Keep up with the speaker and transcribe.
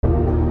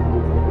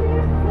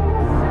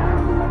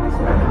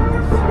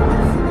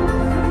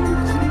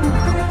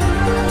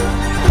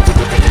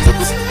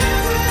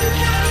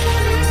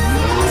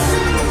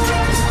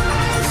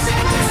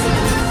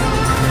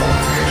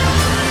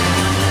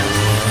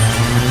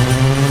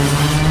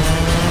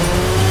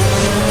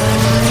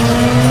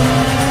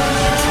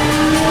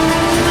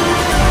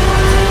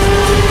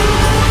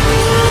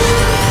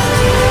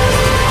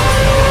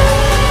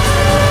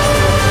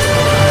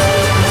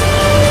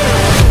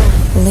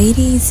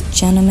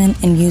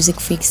gentlemen, and music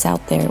freaks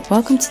out there.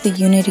 Welcome to the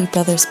Unity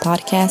Brothers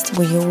podcast,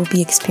 where you will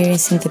be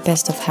experiencing the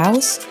best of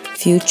house,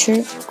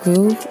 future,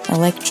 groove,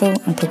 electro,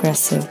 and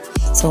progressive.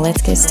 So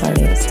let's get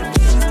started.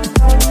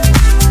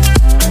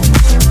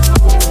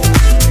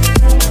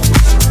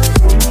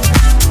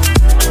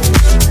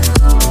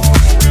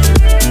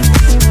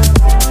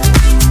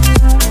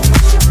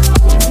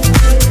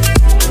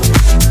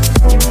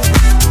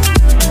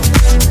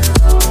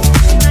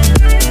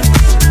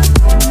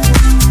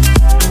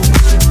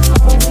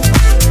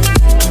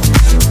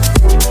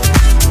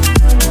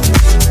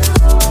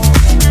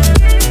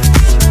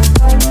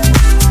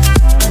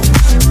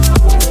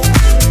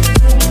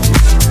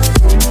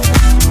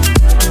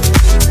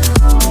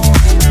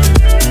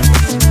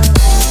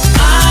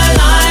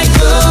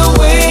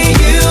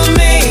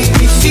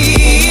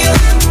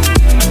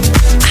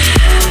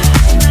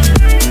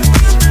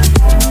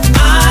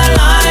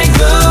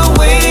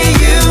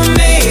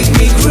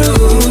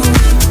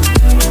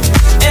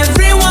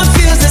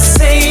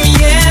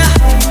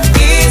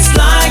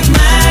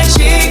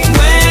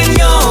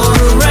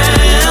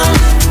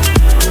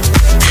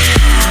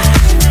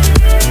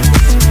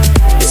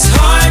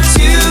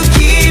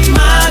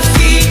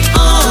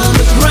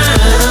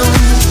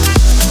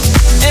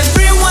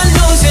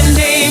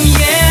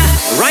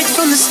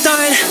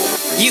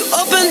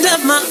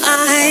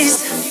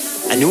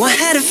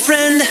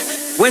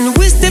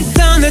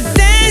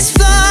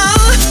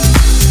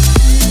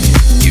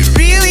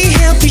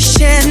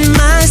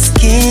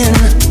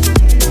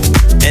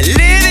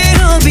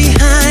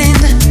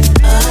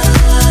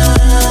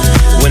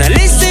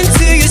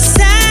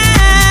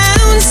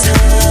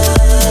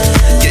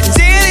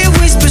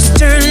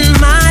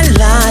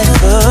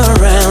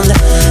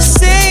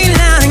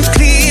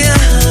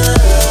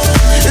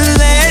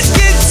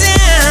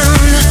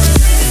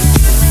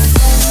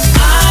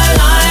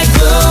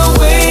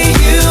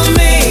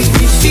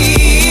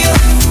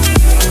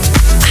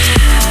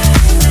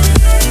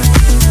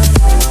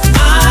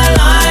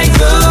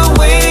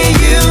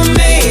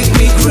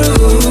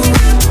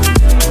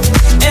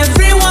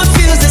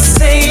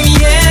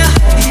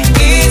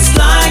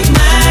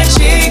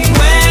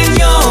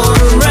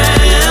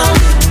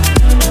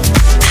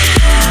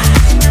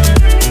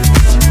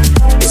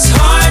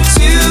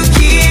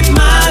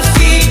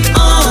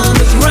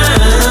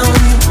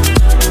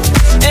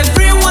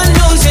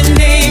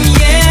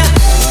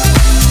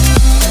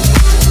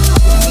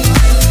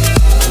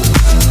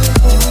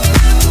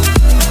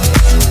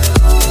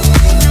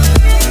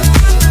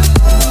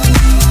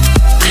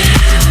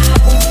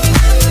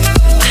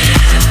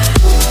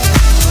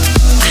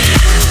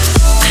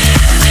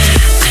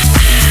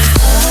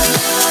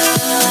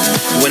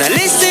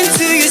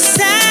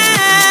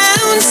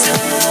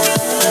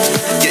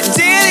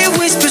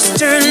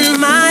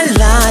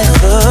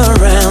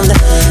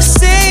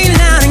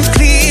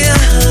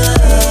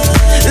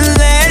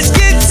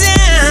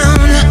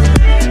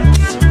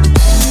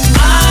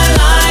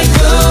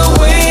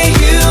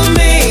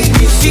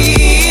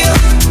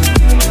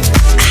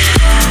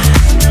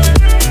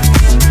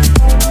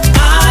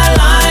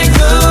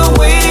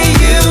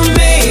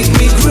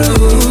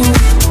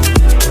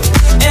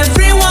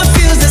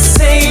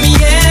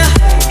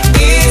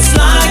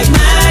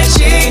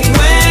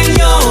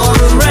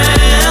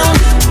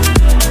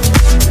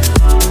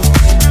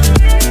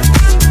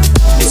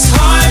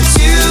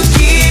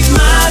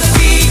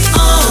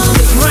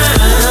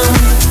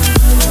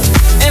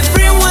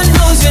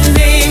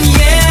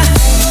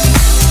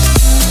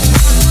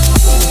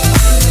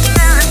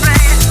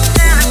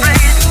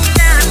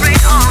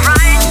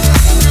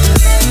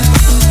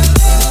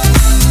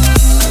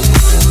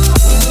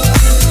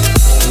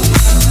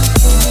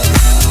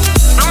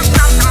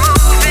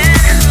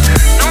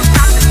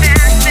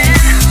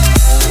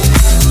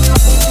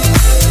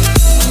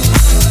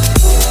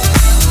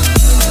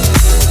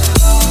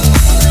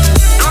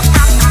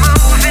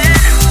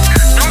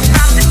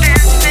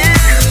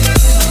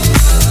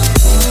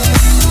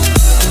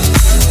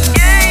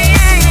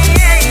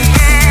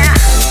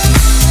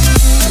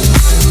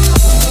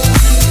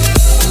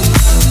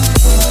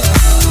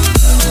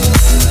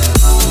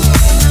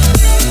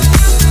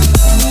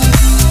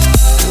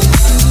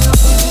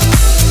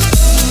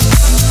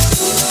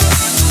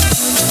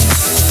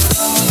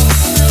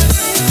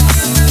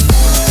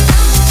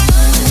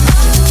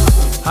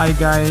 Hi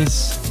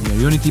guys, we are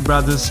Unity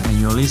Brothers and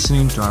you're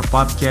listening to our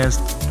podcast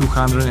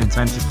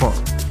 224.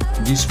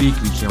 This week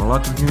we have a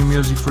lot of new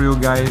music for you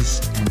guys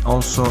and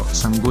also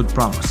some good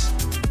promos.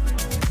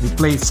 We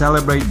played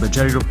Celebrate by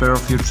Jerry Ropero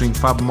featuring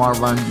Fab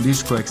Marwan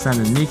Disco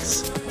Extended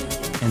Mix,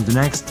 and the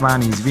next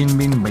one is Win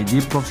Win by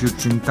Diplo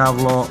featuring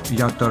Tavlo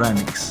Yato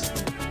Remix.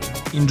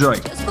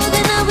 Enjoy!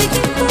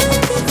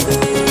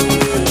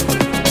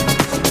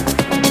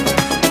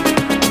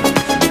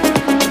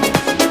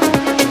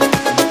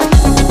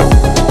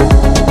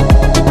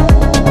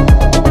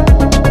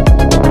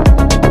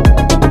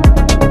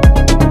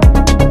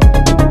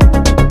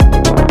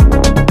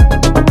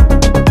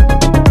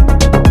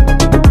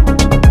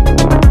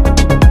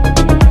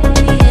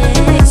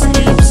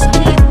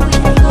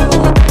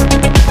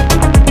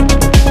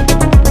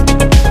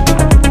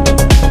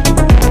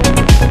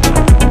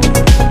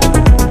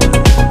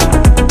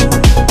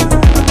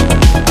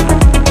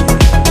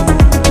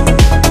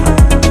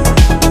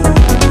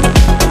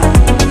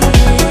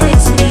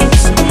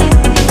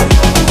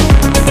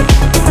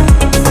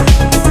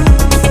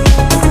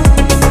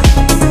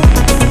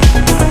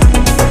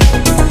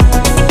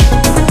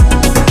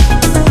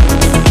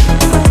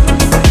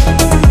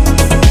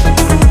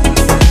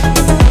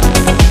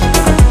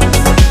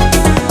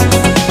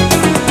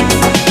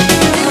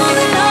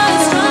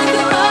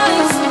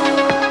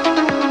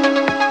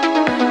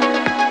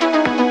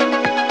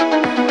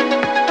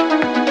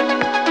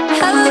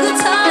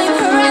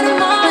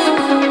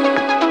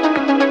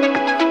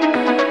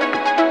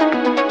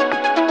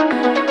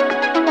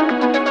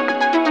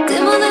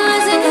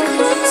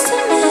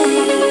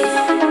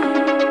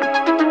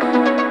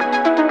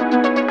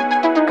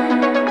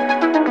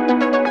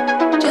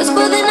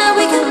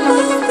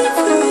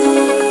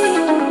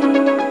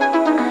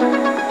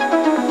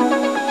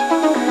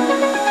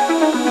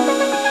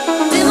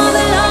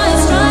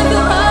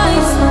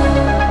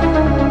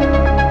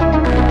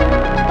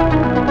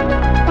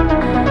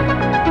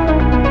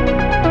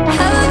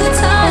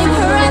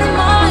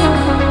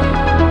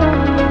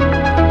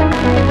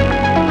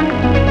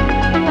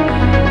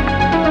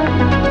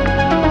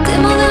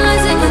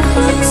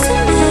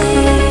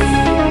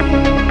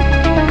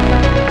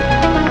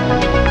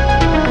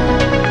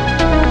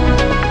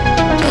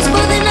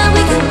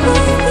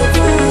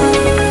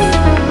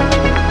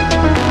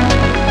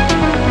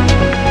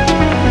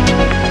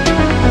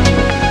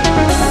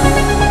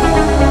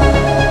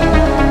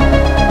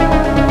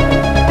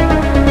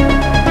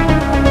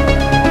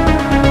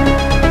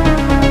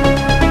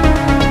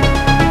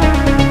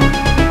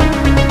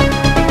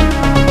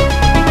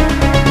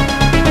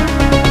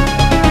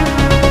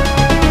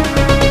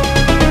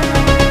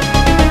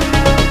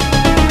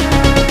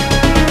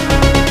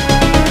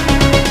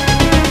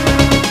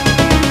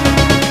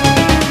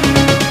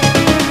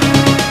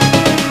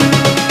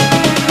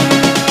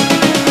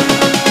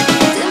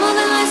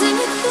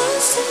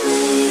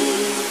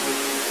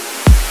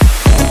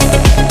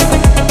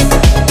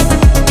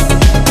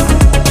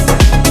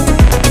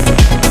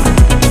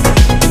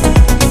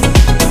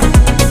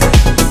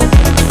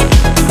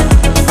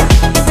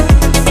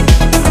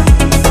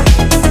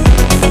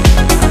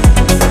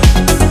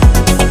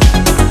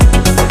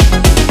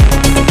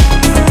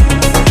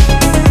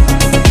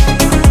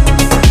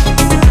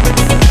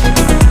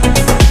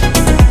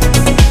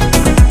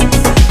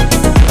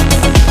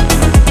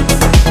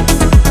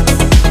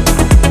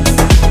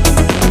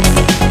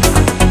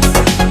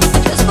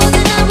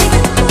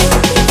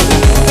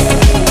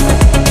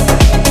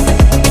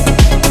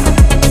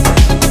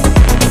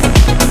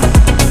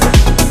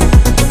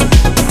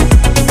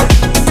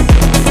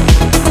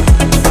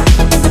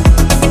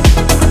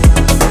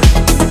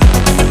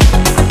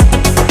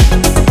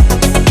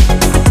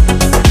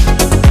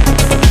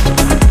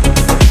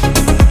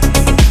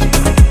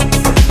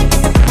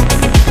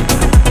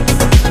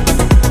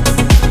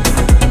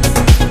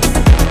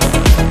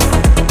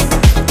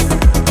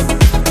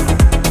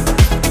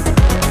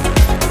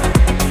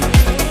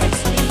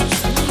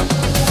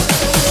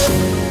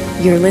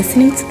 You're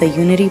listening to the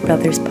Unity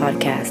Brothers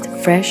podcast,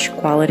 fresh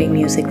quality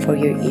music for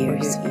your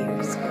ears.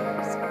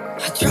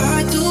 I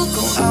try to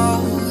go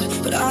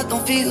out, but I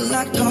don't feel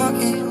like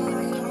talking.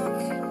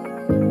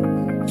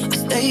 I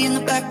stay in the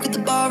back of the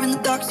bar in the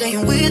dark,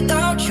 saying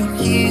without you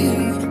here,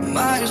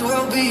 might as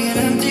well be an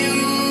empty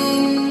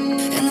room.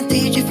 And the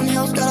DJ from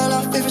hell's got all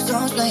our favorite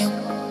songs playing.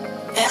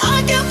 And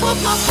I can't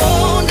put my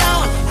phone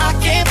down, I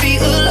can't be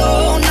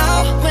alone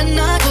now. When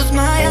I close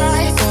my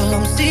eyes, all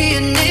I'm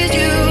seeing is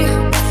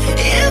you.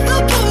 If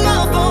I put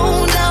my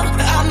phone down,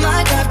 I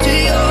might drive to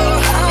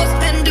your house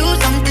and do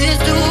something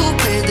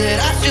stupid that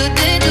I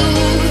shouldn't do.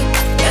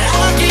 And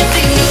I can't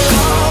seem to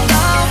calm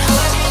down,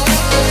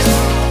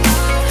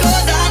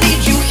 'cause I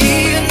need you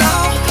here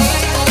now.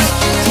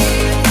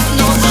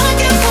 No, I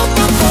can't put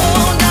my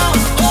phone down,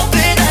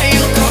 hoping that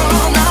you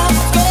call now.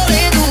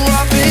 Scrolling through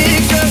our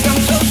pictures, I'm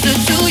closer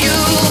to you.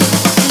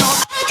 No,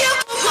 I can't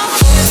put my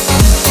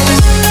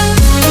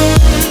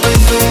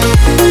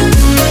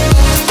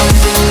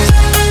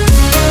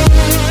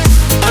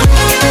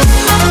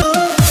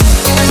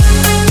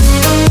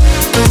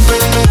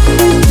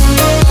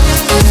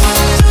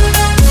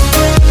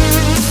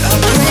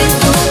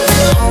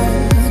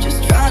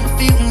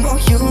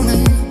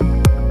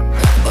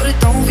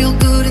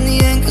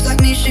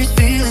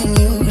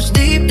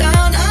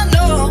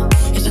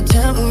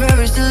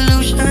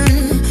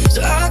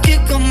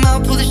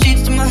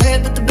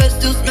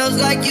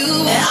like you.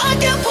 And I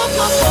can't put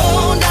my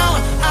phone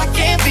down, I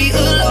can't be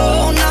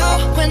alone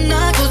now. When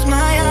I close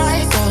my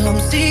eyes, all I'm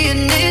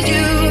seeing is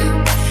you.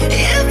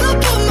 If I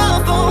put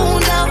my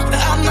phone down,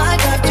 I might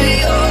drive to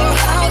your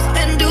house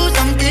and do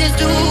something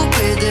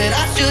stupid that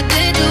I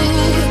shouldn't do.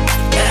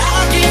 And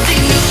I can't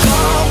seem to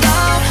calm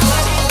down,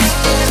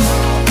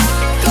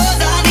 'cause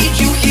I need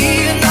you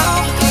here now.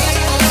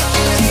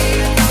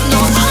 No,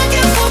 I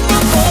can't put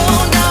my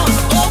phone down,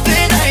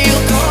 hoping that you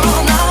call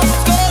now.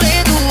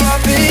 Scrolling through our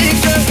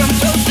pictures, I'm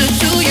closer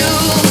to you.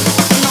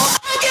 No,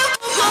 I can't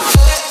put my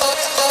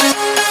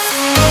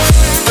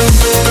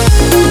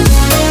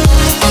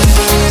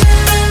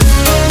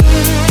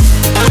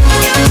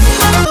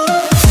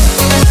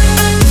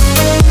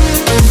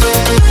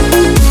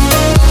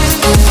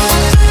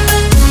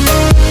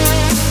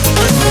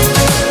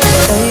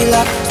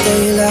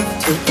stay loud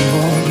till the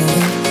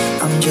morning.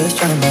 I'm just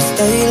trying to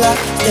stay loud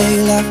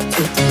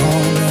till the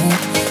morning.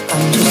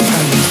 I'm just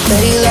trying to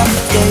stay loud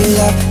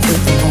till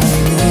the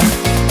morning.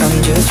 I'm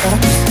just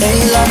trying to stay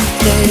loud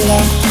till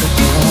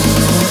the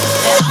morning.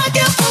 And I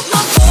can't put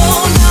my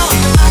phone down,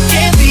 I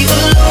can't be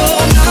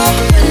alone now.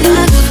 When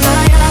I close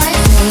my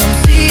eyes, all I'm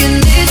seeing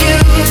is you.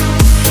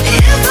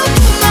 If I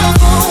put my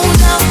phone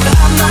down,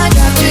 I might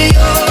drive to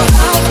your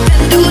house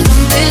and do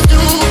something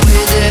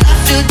stupid that I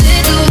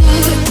shouldn't do.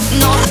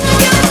 No, I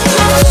can't put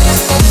my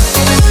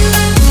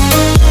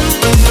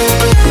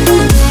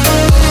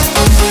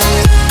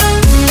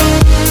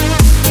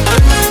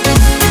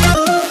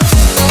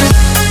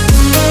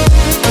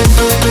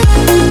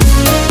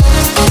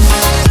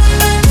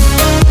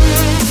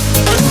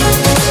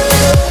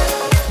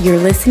You're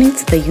listening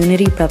to the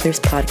Unity Brothers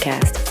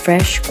podcast,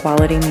 fresh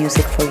quality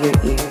music for your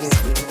ears.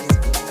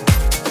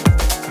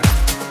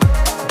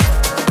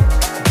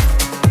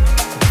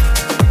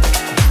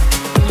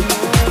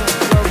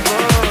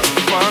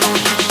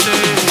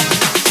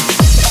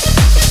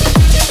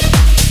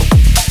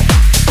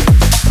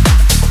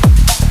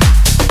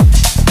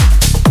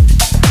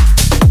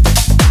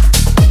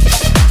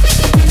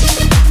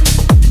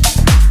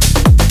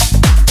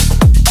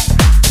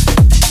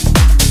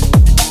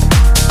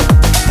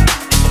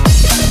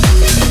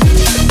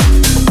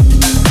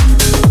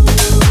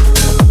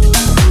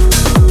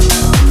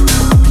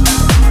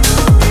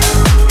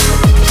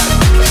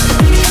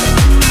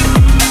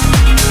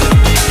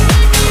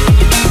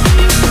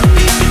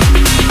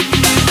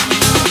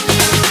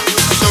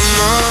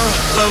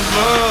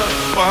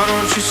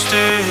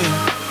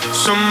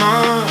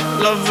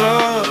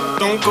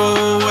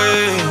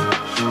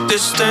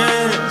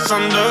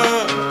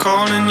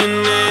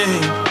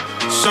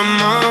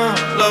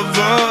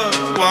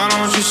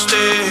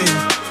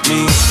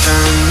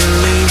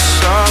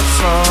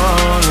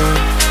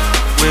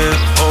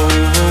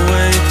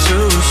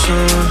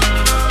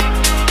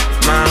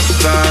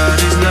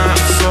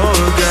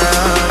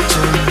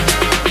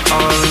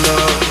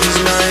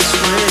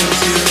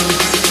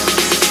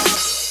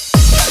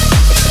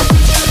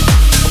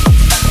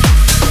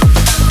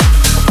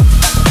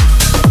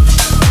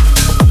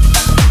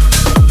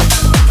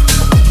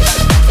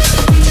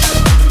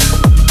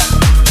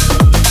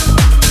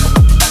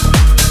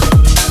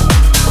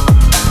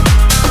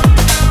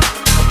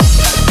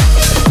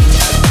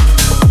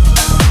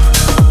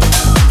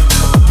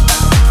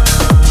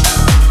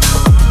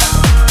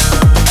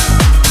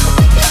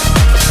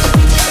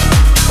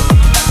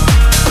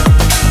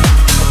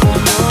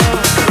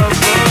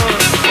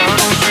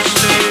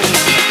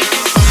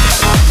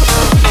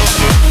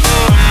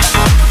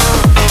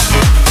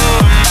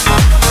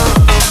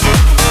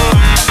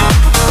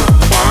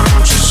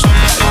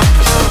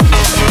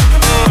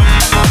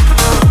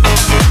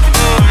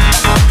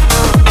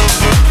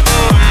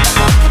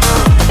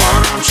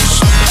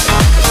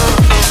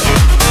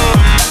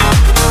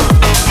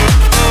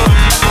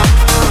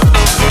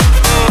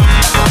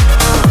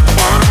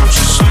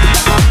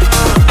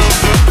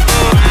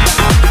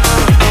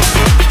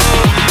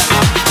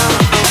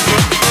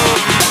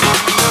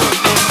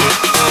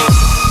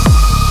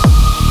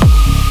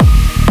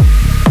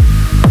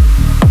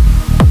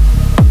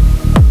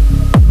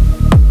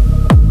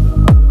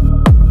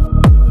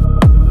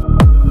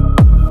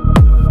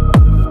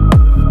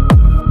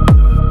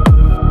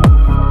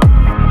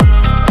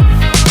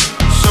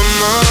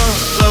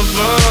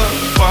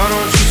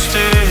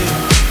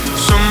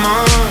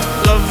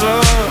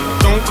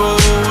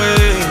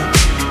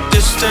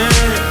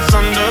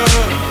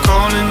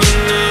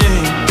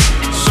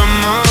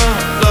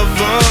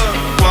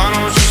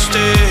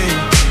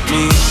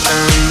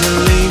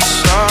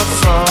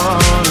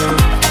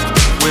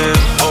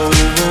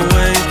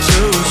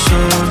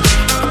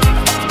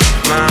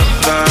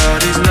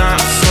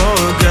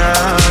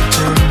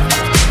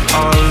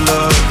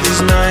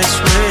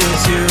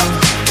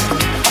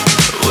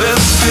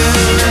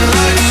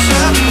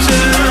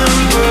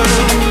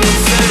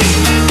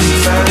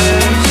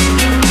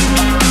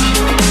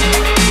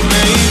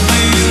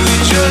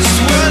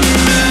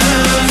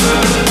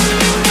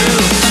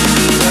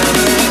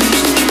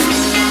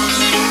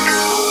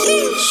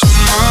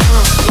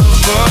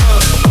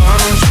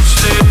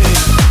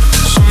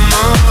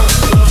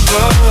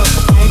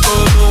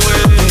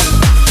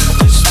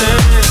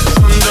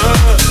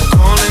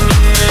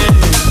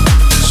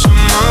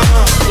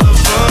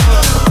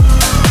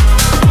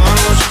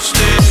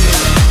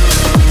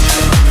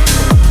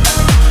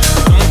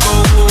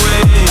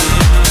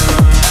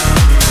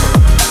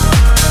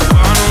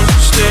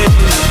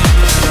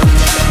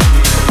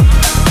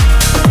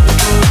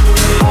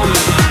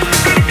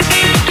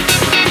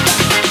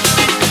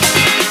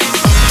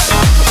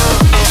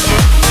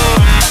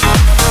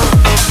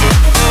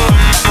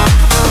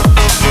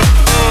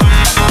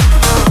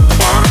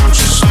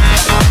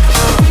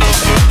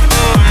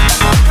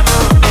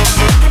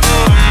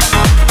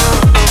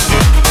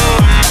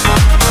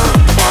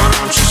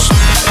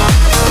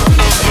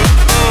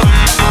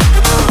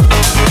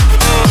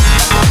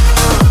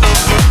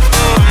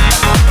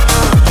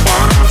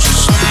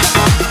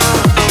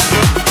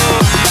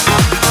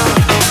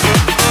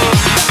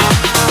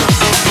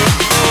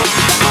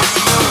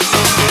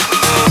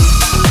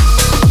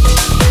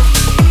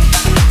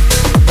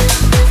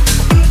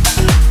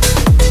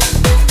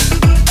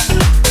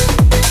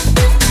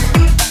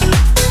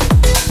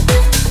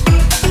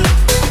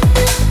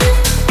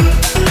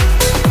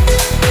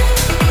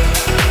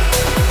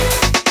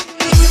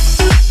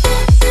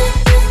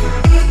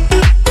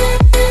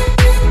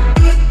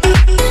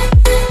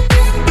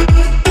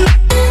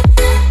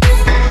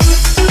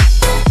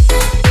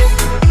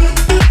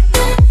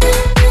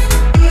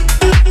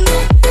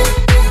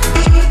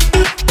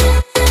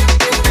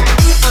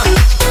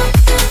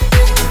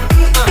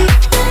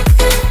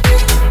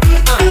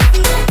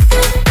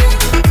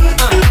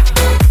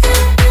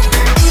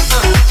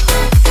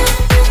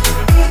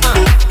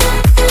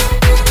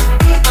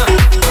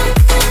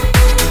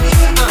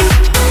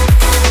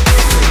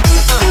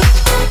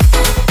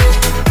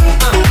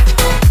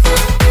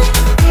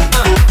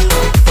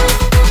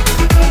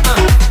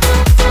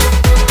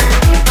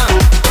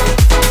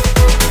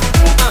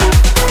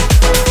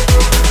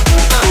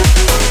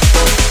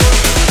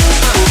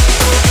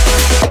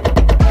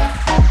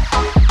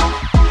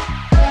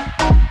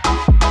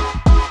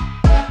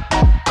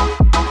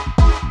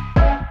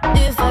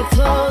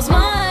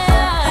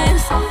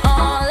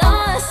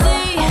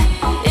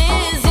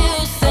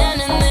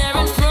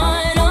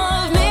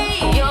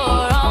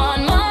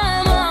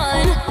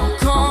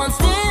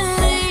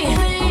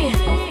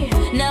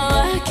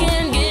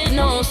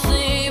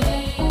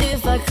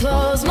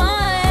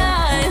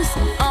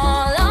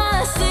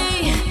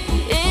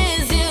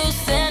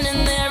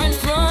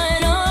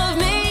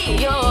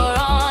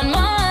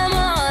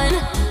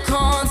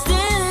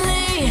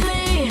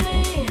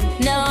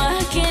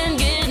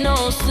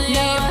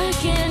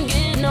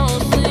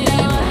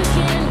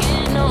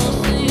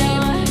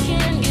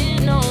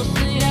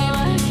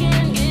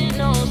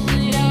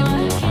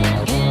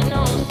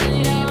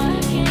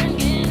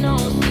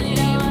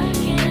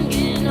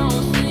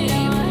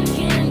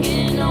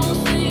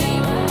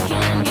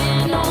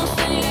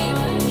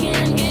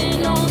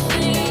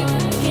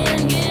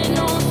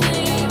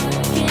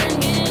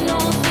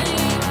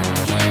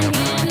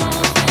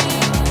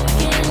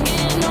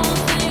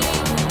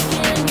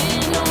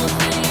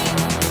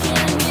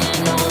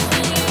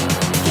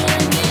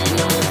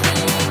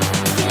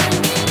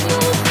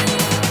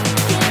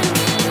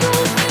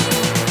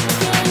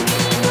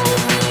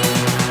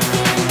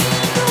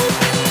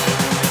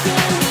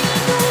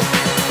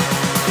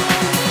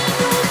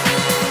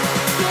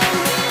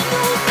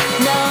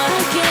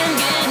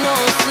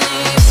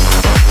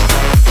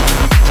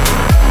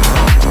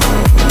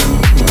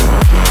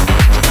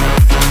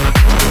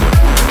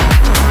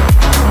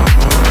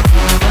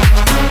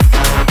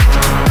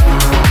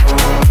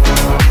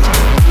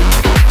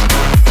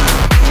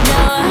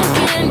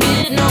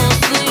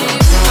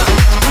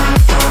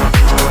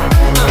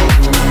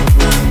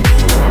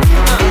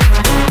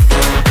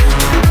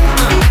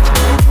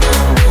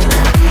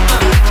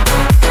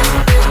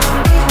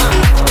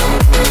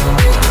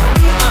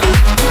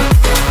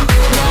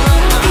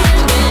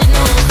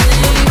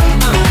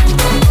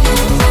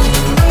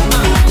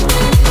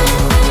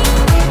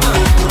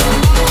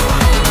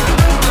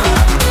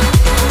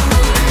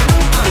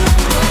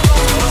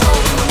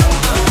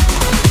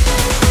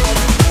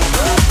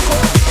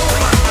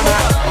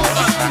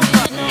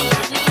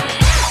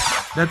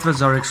 That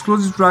was our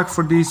exclusive track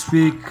for this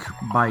week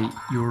by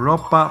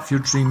Europa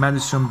featuring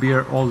Madison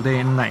Beer All Day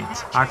and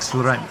Night,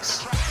 Axel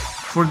Remix.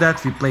 For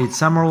that we played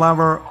Summer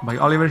Lover by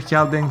Oliver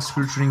Heldens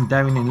featuring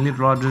Devin and Lil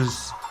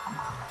Rogers,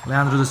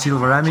 Leandro da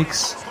Silva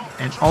Remix,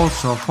 and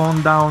also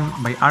Phone Down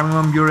by Armin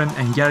van Buuren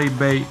and Gary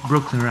Bay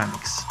Brooklyn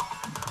Remix.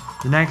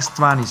 The next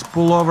one is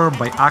Pullover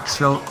by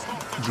Axel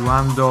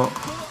Juando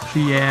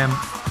 3am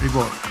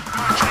Rework.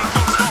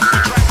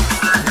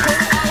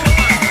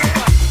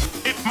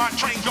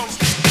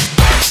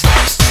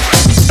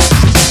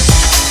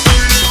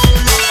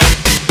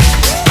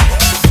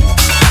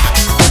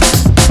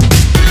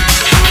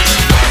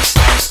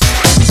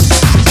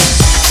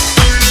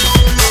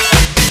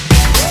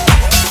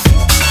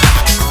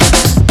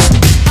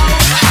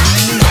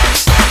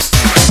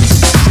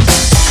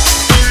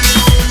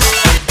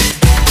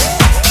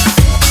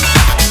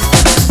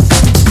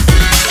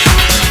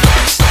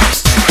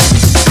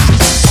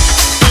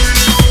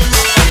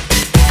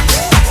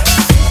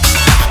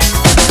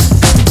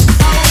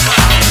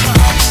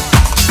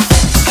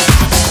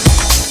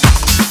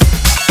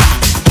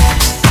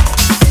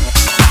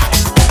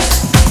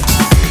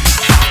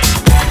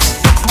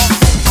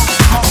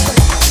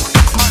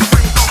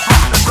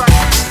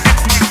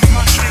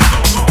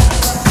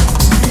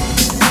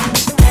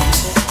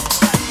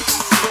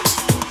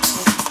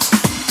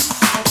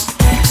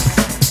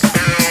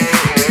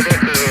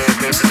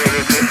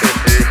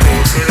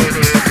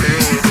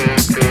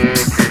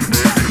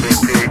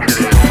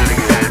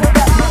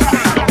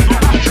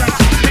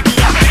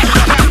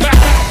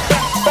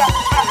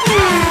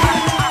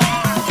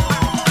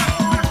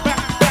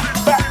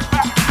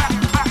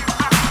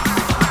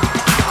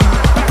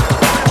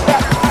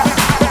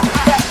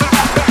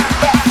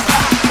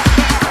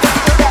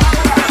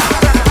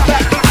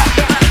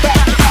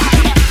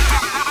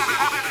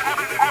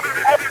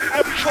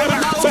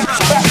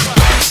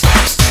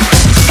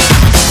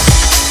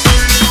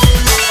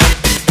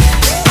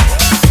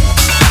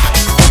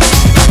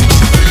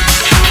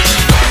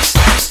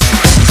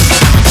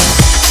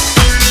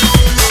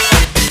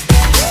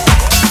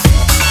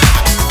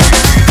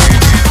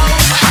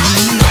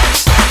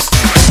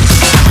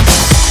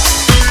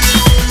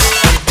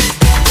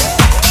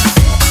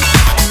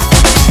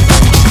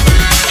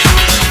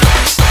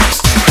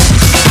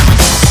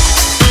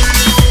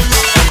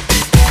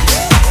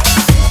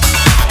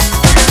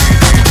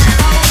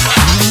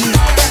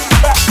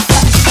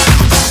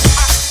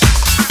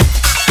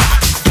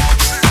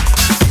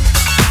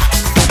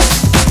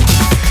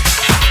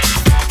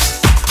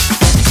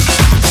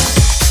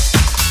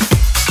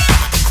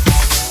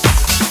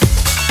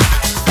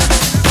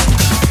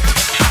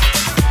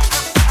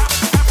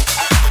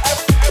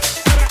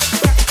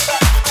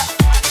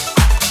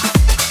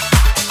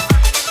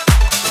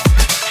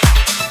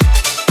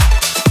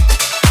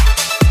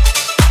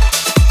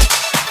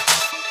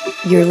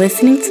 You're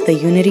listening to the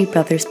Unity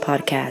Brothers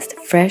podcast,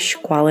 fresh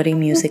quality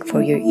music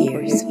for your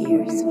ears.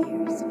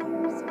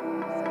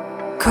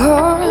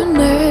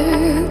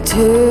 Connected,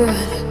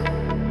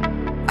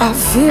 I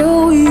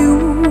feel you.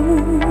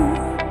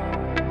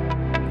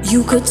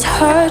 You could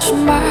touch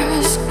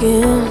my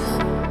skin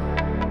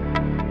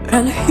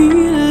and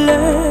heal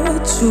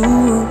it too.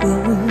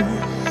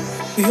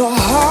 Your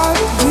heart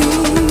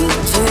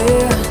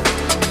beating,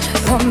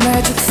 a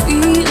magic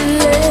feeling.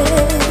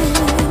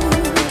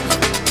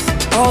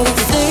 All the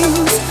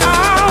things I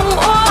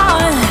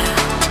want,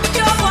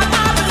 you're what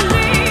I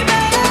believe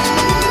in.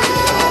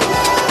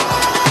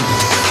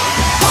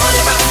 Hold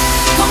your breath,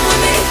 come with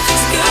me.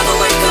 Together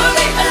we could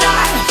be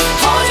alive.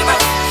 Hold your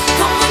breath,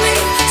 come with me.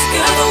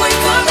 Together we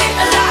could be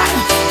alive.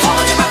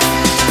 Hold your breath,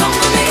 come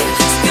with me.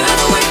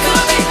 Together we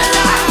could be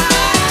alive.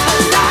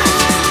 Alive,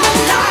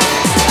 alive,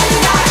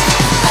 alive,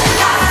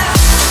 alive.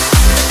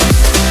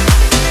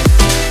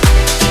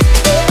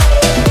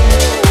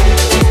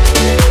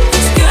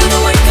 Together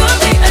we could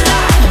be alive.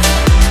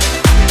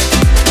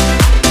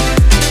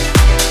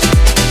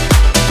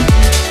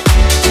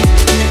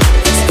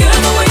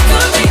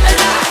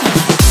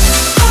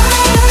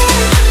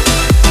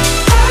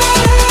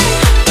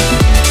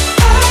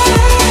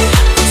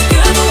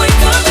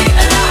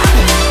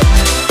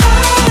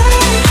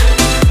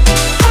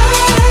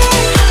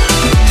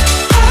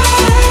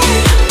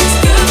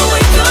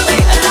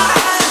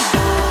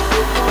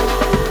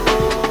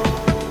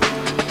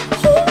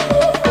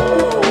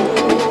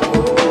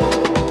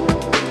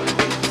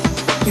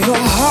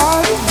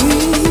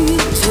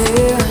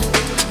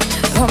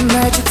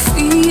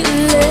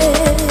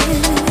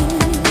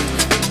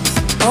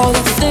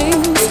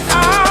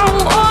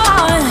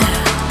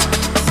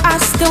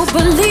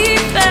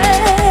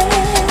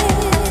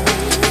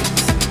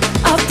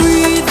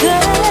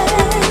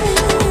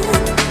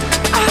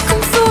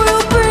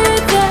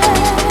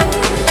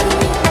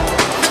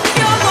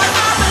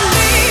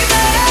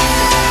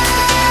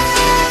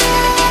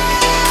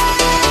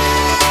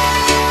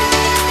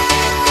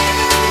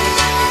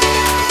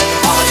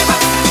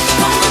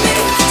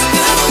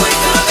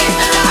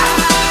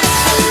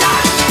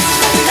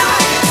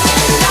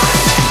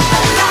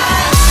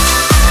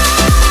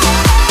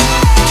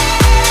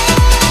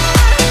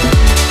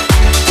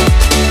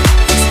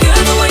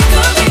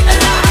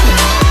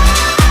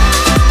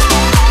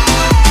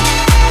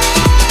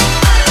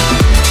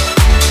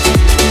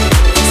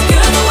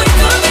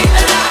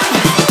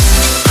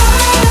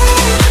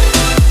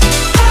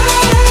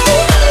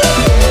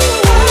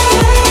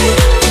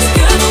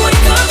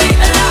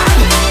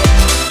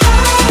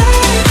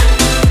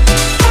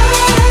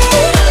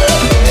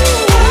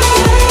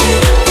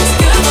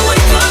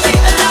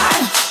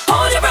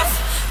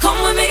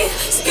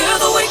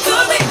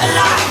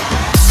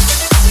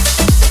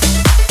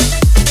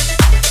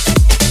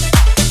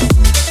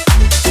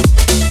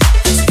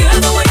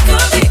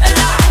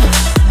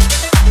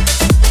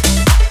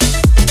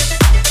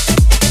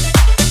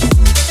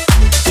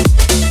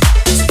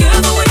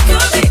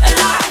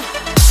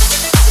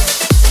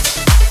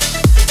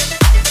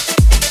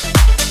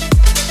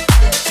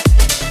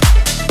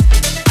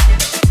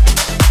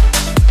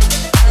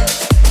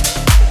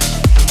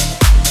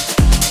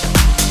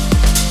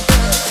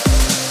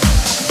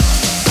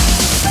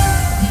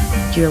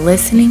 You're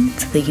listening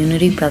to the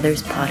Unity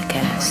Brothers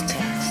podcast.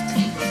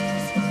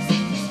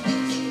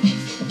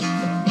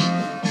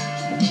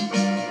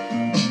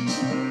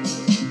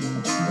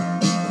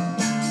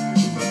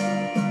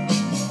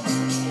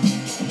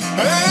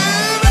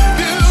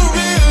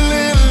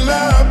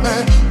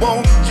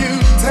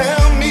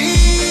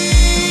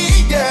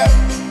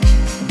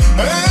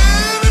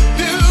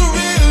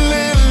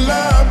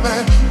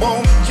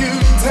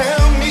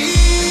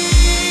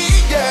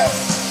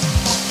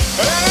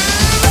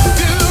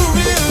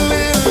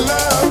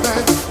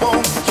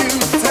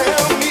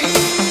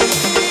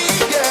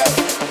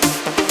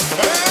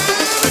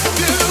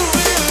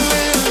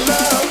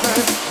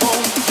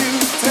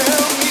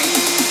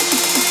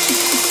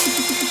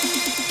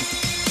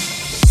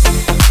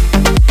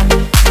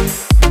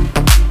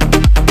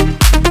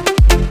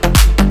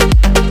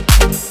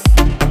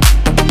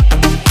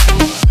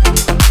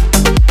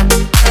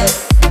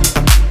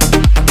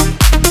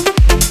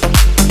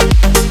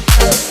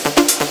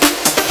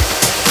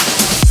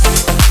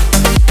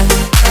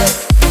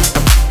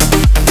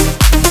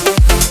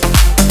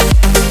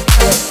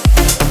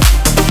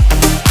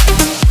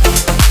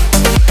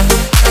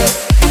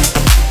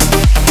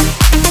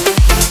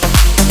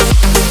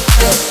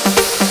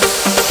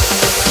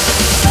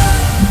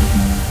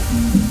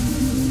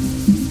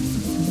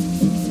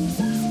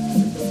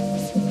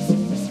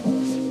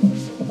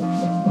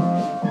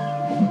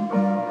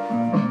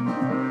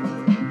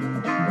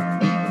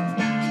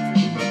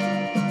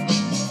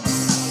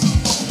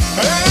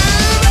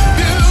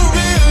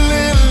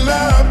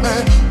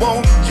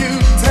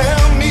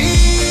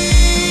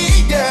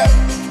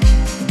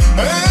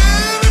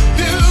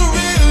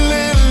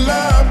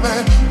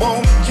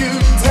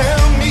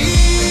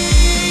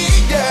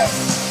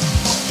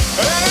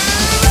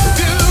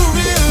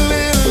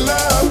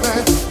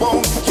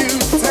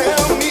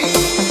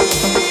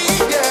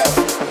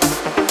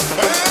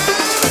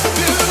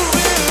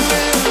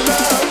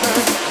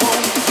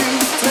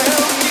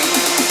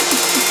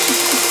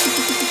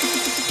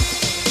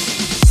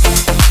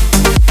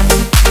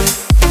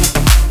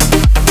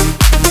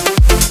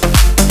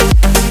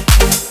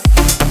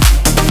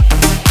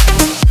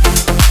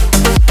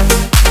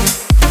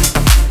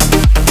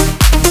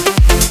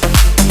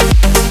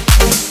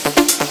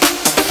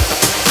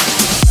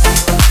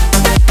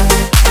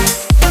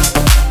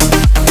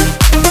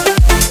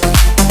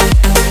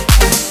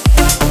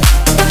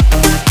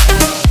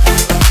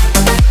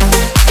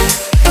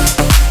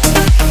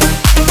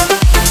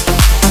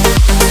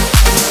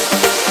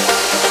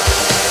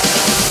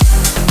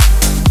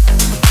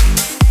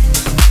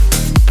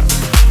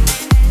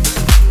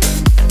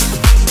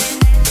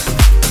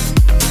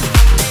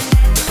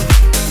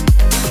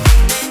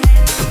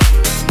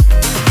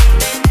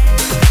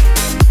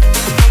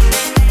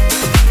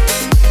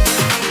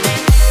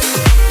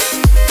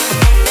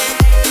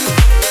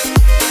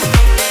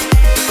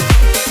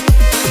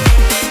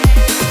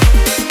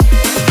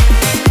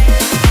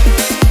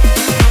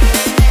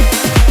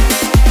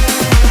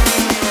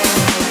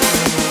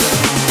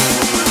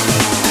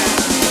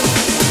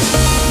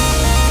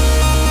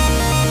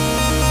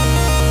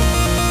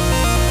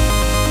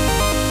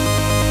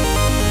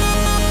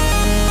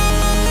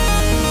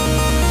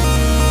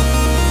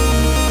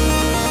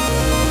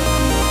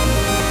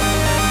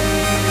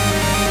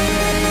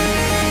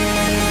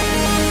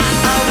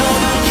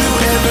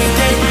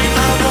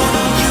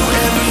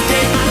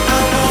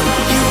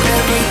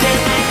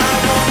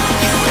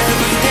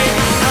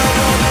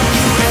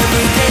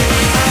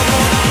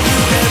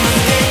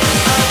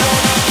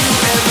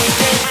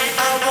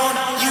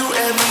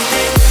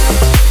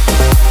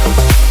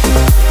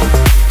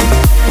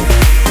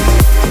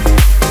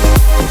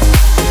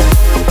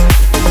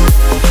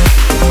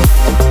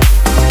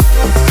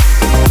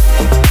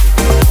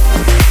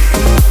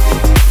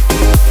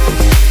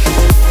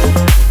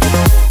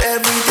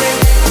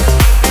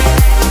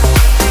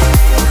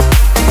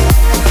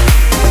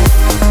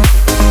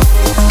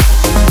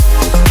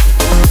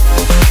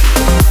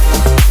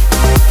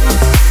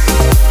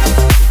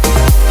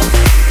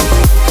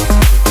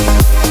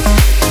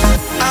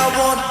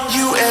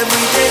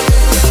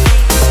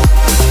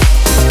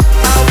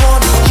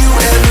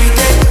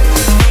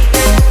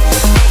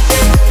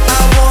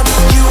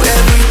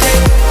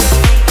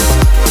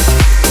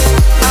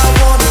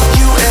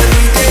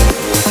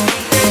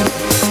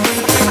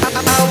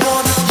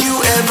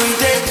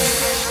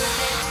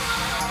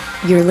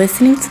 You're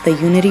listening to the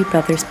Unity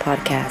Brothers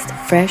podcast,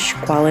 fresh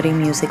quality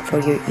music for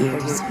your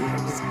ears.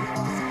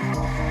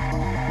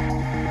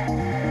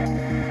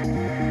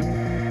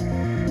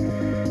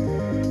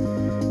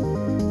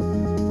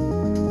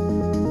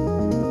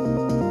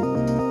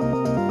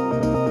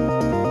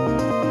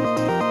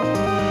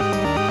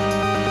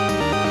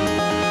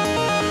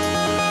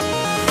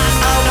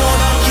 I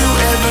want you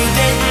every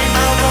day.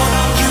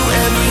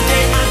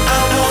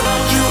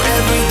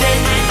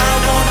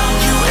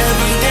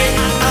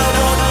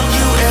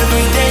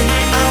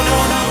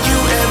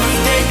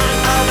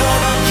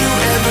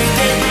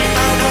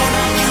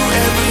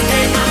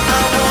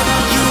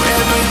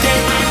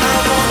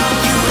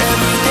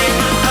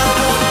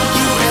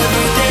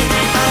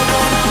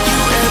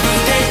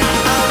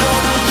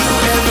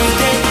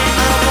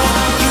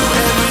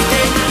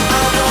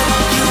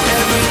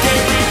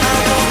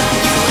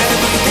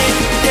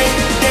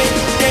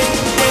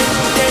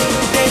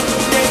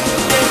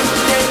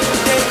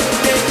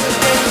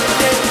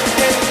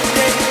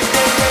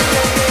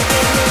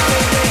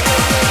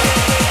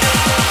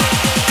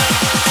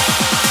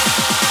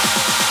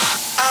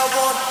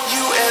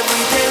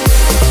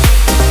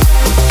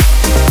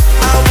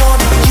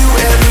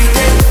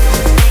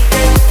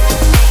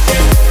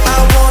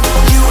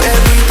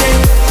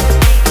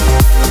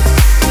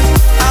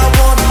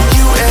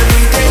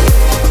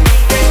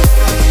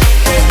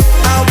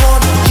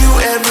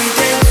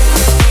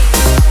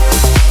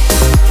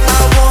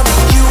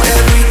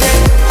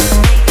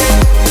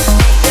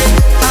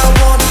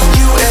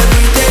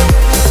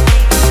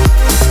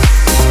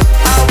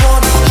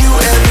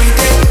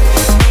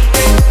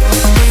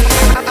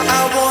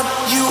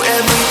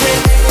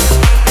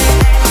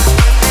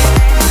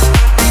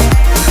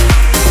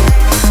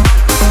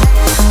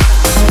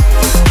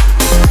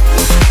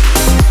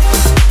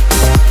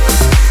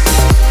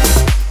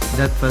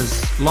 that was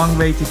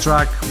long-awaited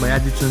track by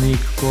Aditonique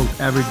called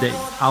Everyday,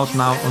 out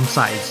now on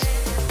Size.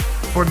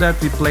 For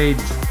that we played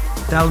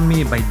Tell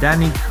Me by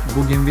Danik,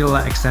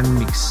 Bougainvillea Extended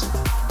Mix,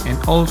 and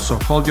also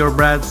Hold Your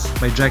Breath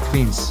by Jack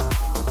Vince.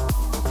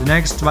 The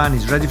next one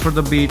is Ready for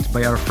the Beat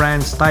by our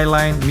friends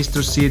Tyline,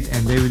 Mr. Sid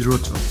and David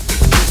Ruthven.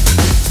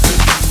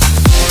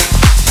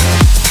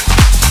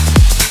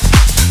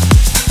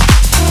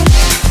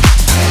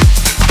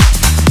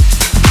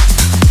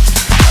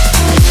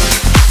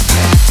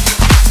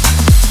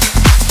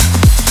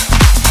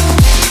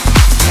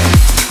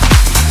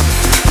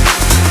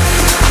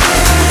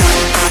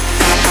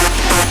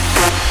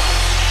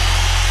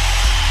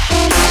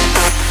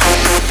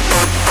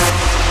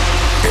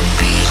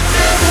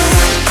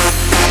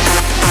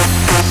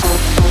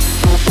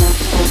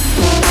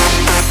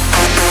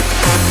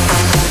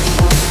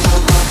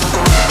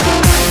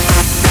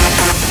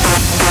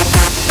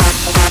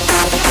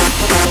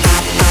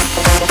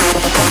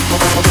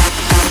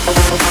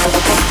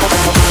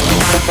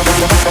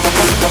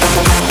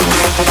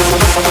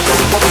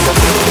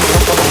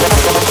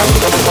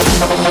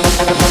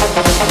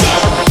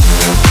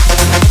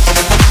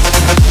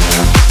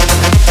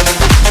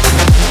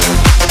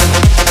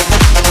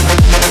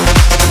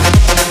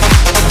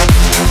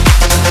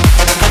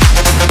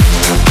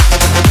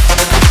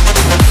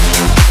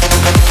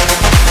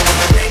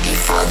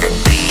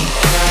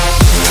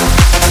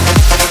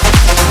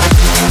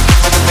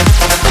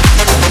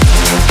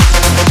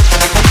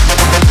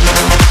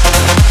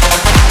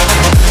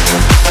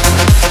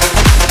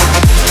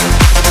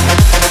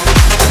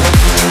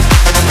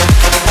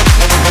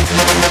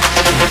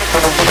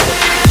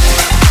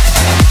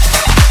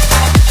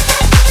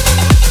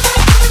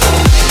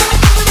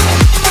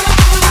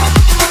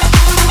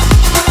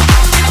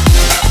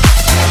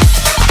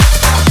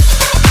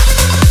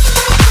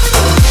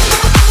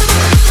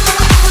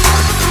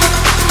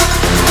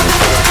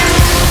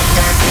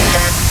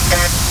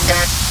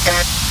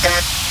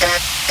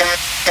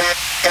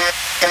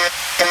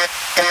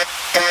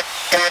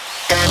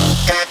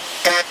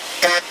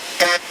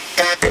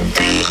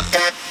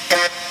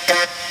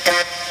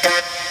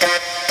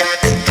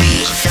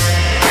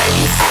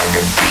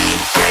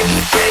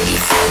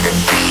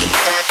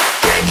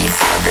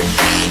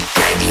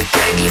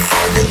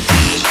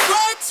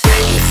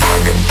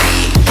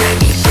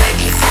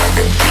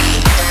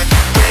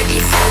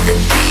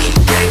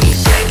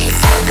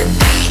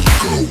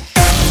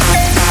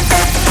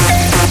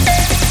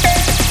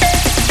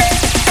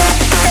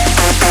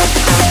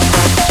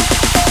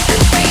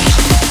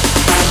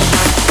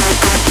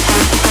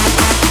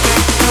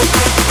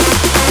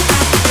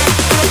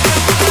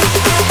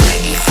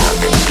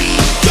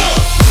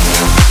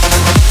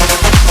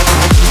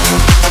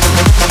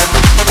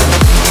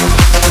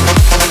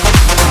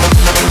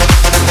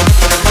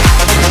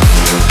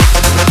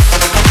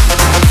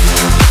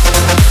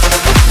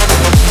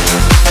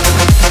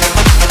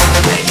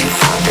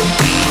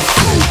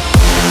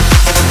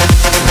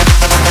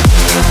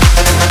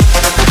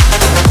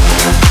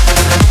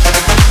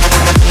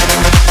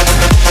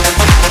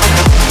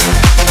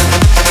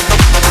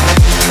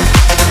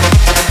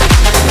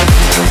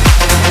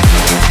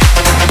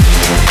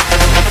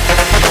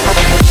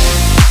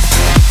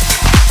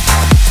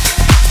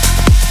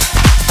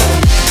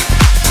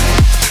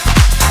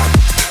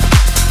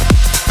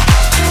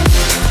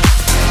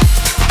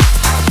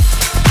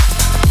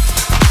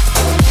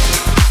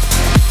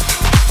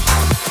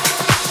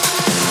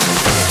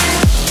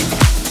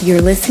 You're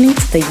listening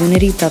to the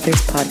Unity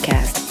Brothers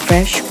podcast,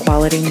 fresh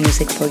quality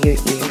music for your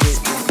ears.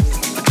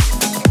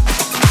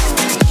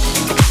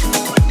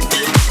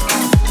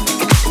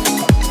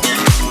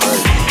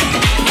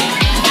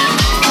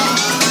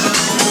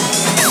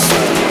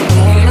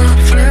 All my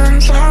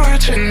friends are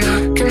watching,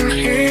 I can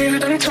hear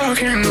them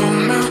talking. All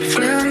my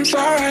friends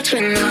are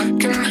watching, I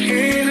can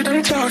hear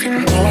them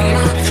talking. All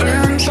my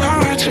friends are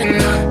watching,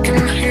 I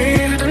can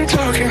hear them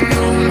talking.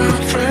 All my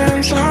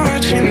friends are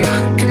watching,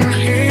 I can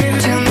hear.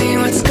 Tell me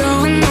what's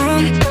going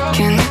on.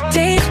 Can you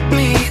take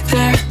me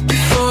there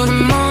before the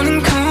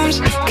morning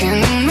comes?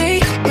 Can you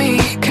make me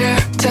care?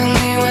 Tell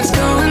me what's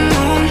going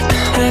on.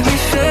 Let me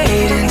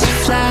fade into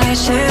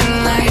flashing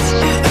lights.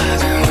 I've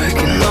been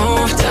working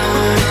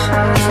overtime.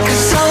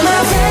 'Cause all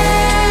my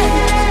friends,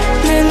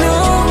 they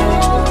know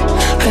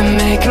they're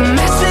making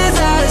messes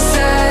out of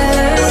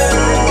silence.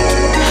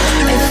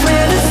 If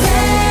we're the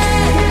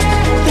same,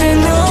 they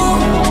know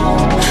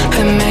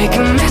they're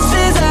making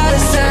messes out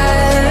of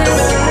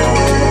silence.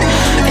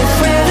 If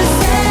we're the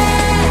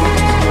same,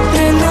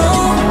 they know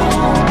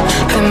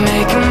they're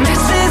making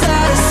messes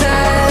out of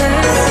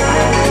silence.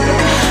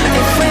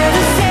 If we're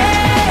the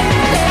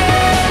same,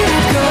 let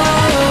it go.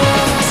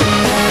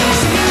 Somebody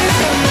sing me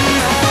from the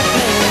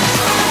madness.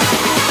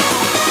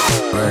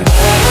 Right.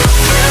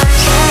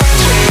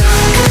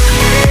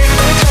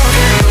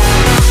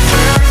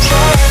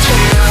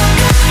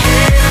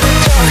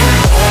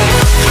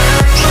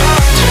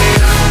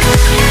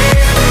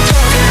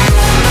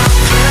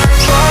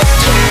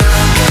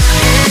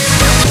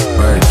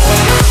 Right.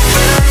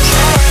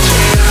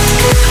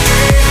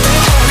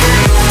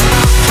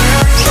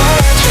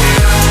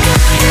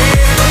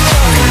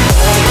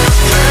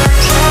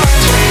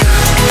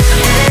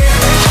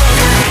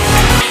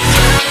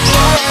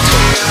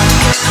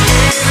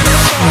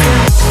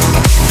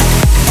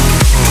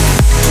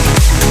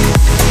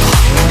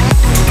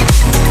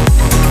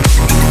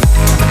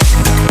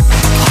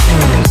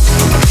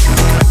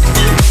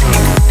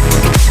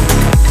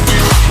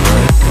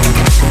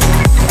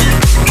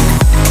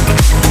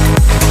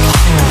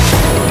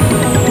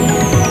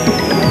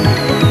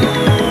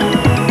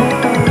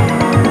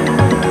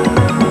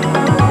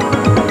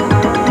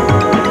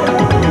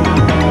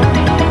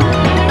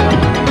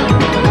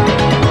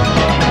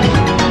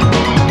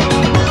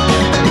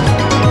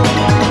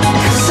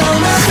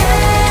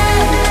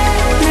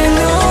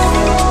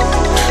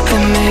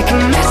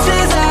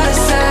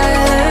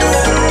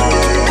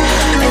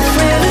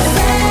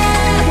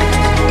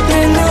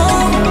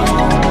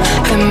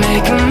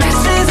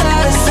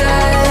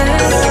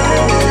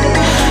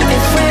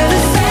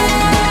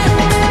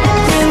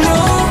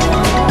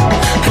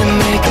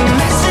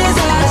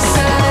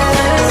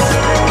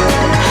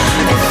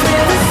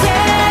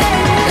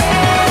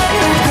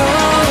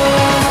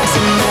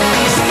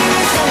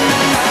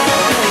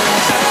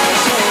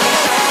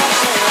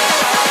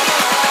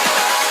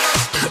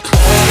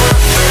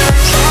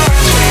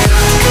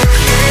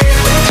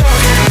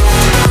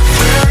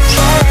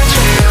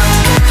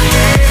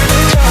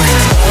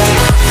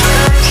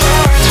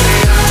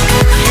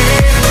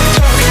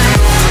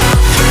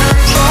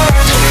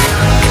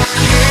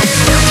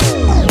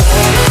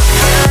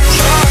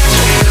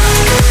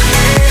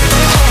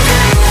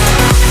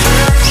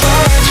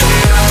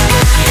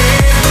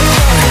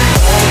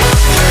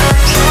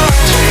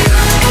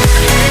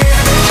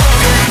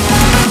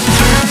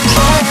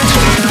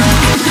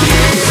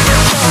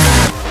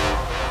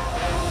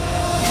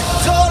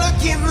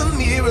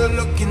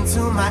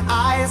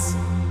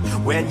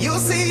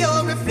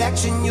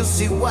 reflection, you'll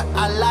see what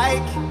I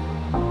like.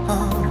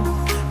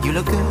 You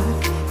look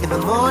good in the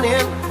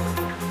morning,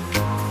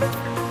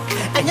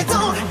 and you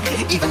don't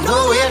even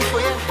know it.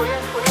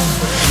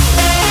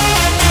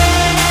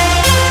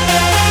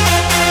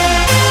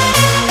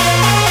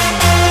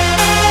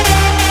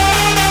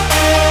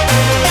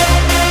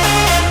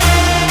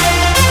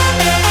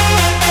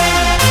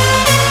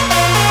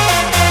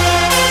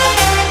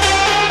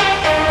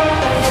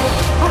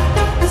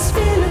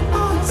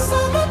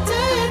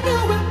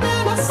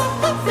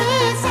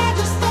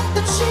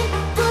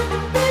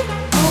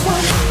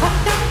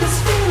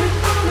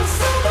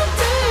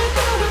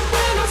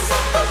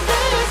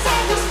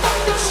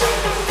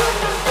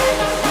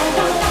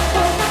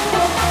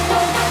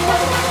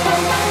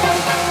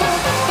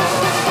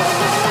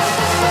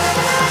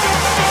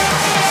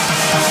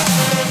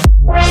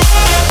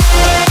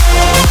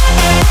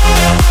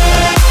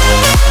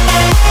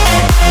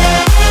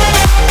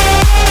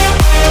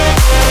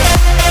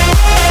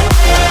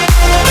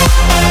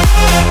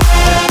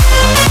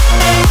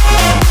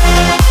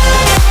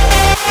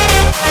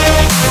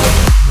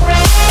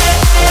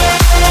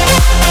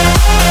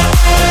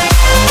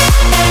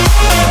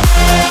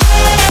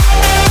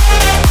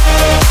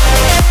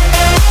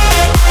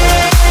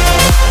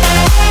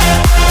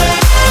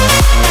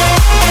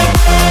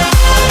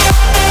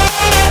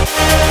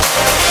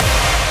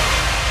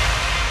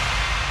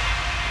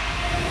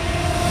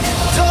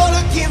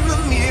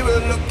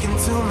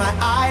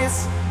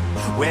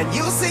 When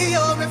you see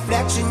your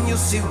reflection, you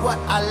see what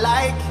I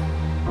like.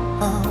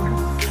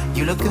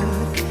 You look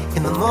good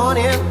in the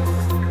morning,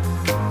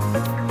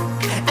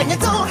 and you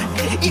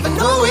don't even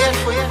know it.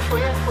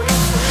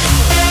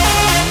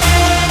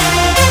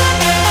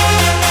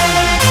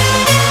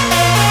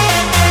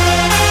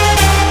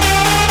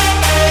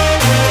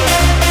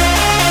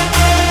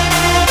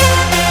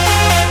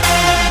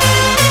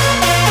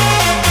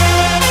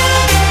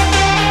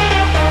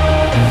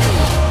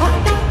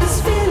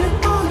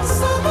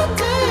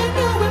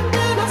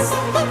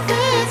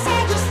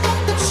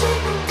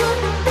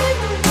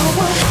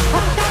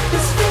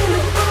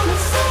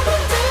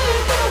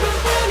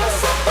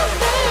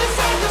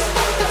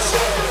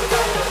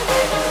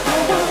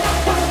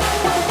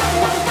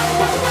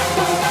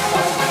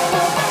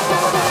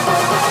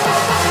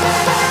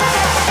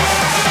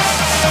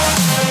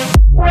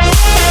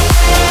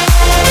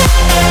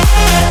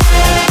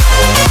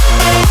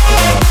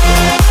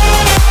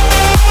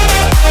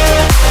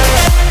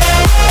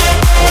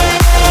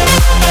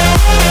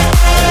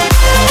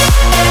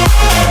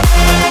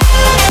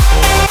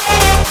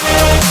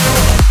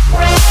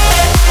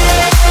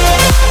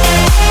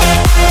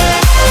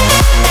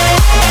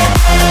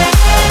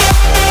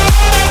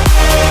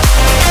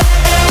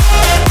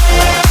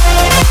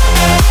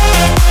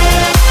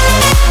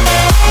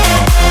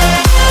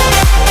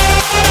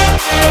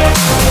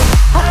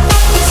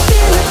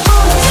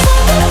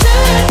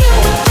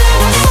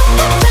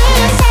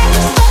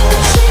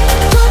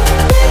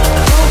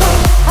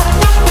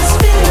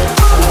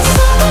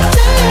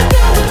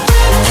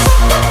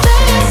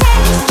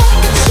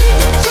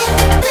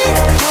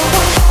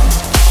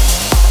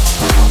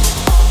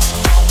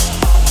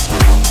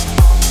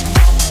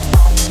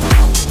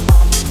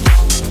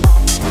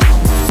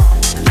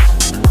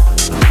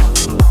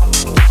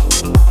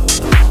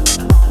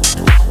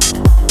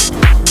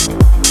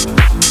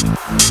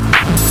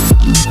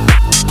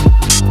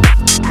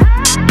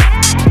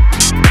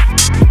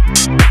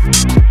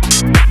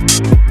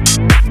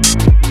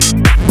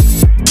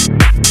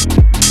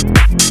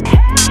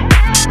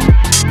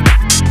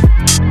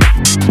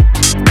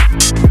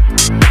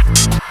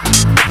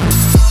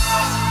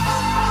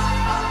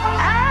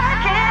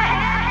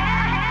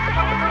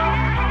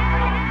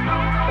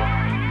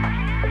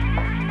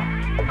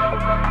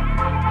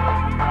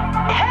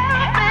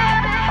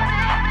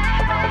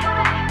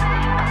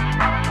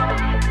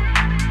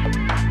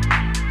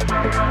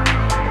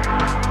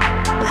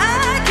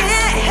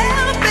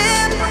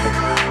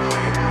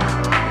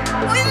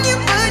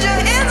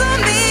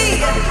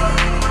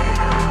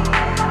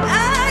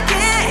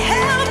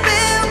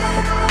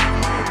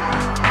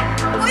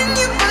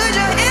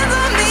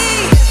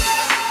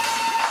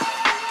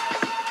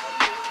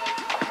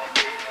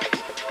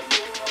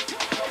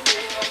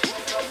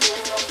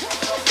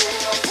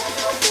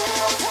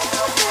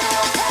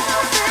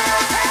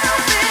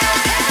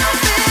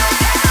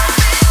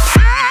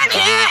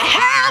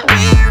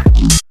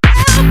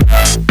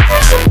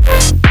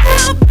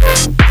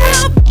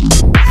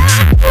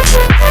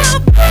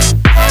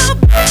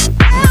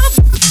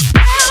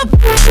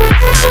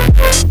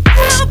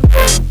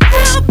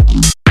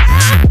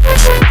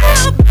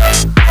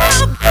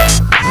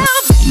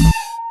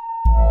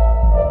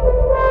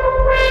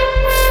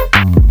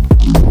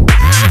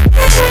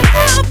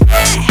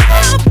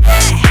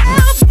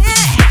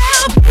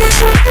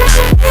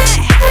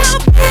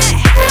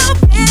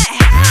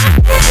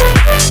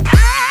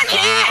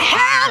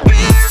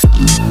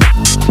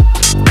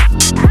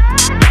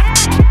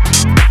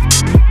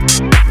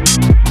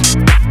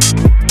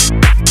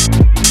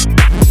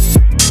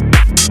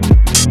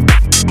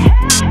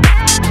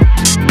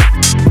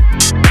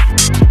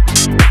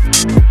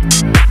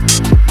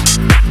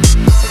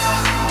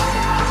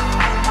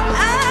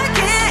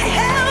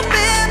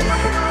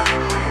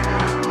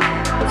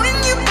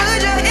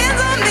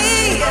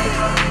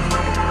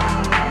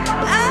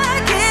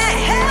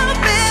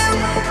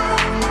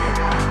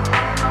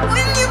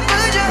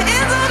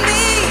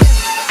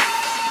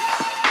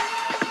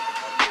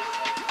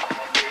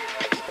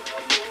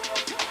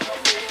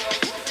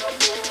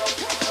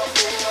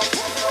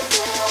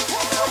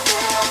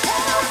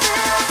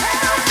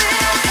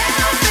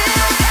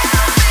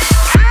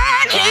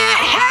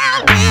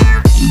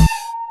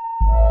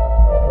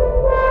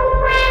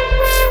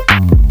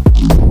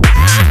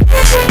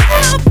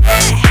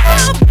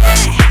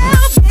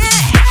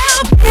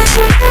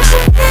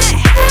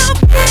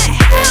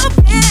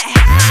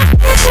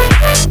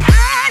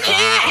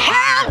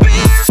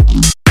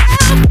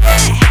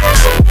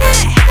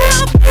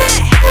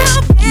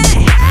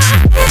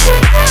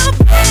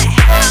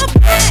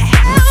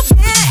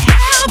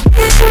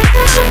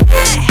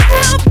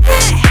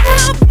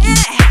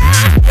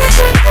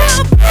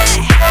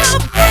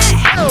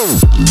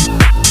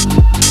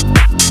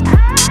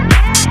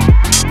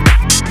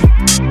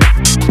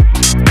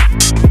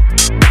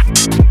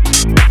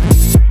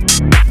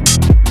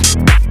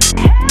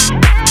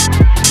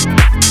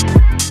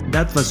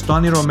 That was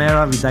Tony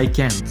Romera with I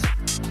Can't.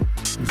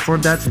 Before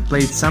that, we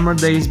played Summer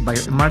Days by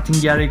Martin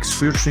Garrix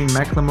featuring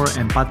Macklemore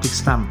and Patrick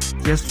Stump.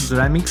 Tiesto's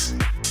remix,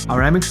 our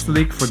remix to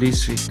leak for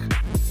this week.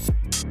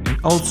 And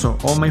also,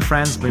 All My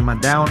Friends by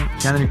Madown,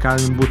 Henry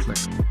Carlin bootleg.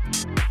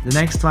 The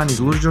next one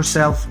is Lose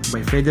Yourself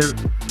by Fader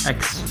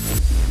X.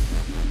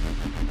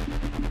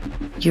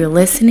 You're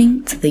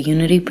listening to the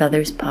Unity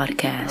Brothers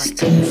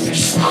podcast.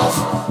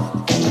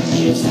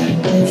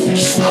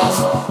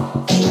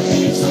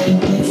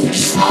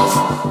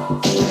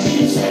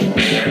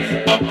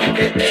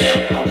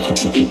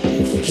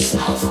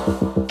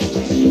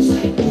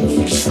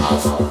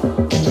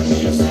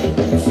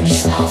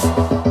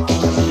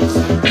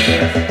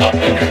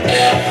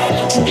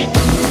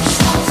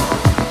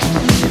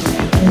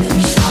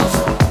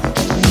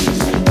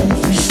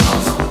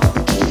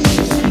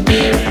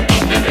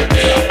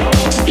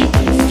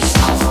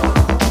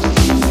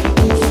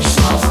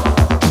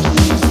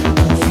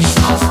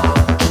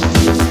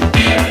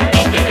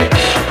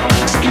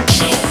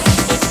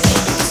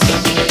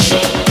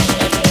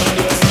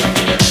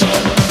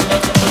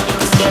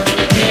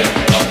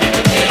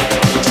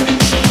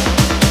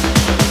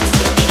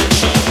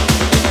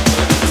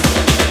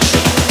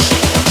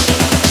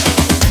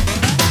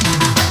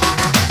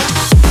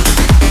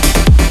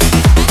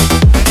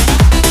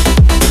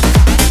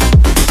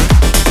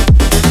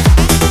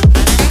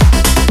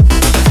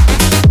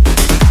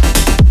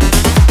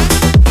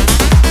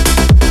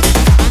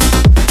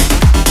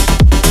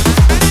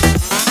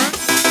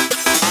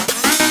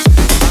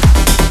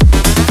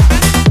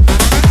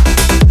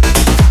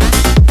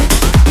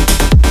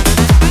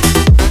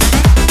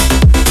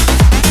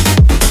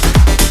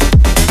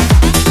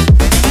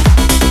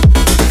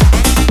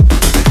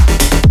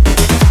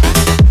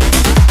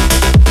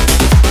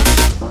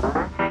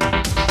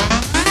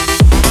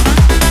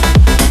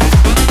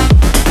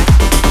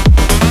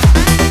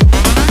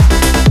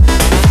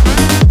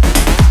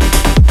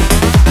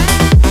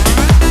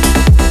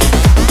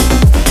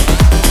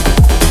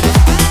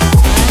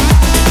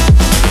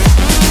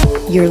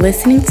 You're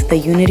listening to the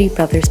Unity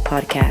Brothers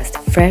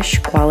podcast, fresh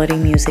quality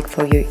music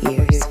for your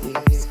ears.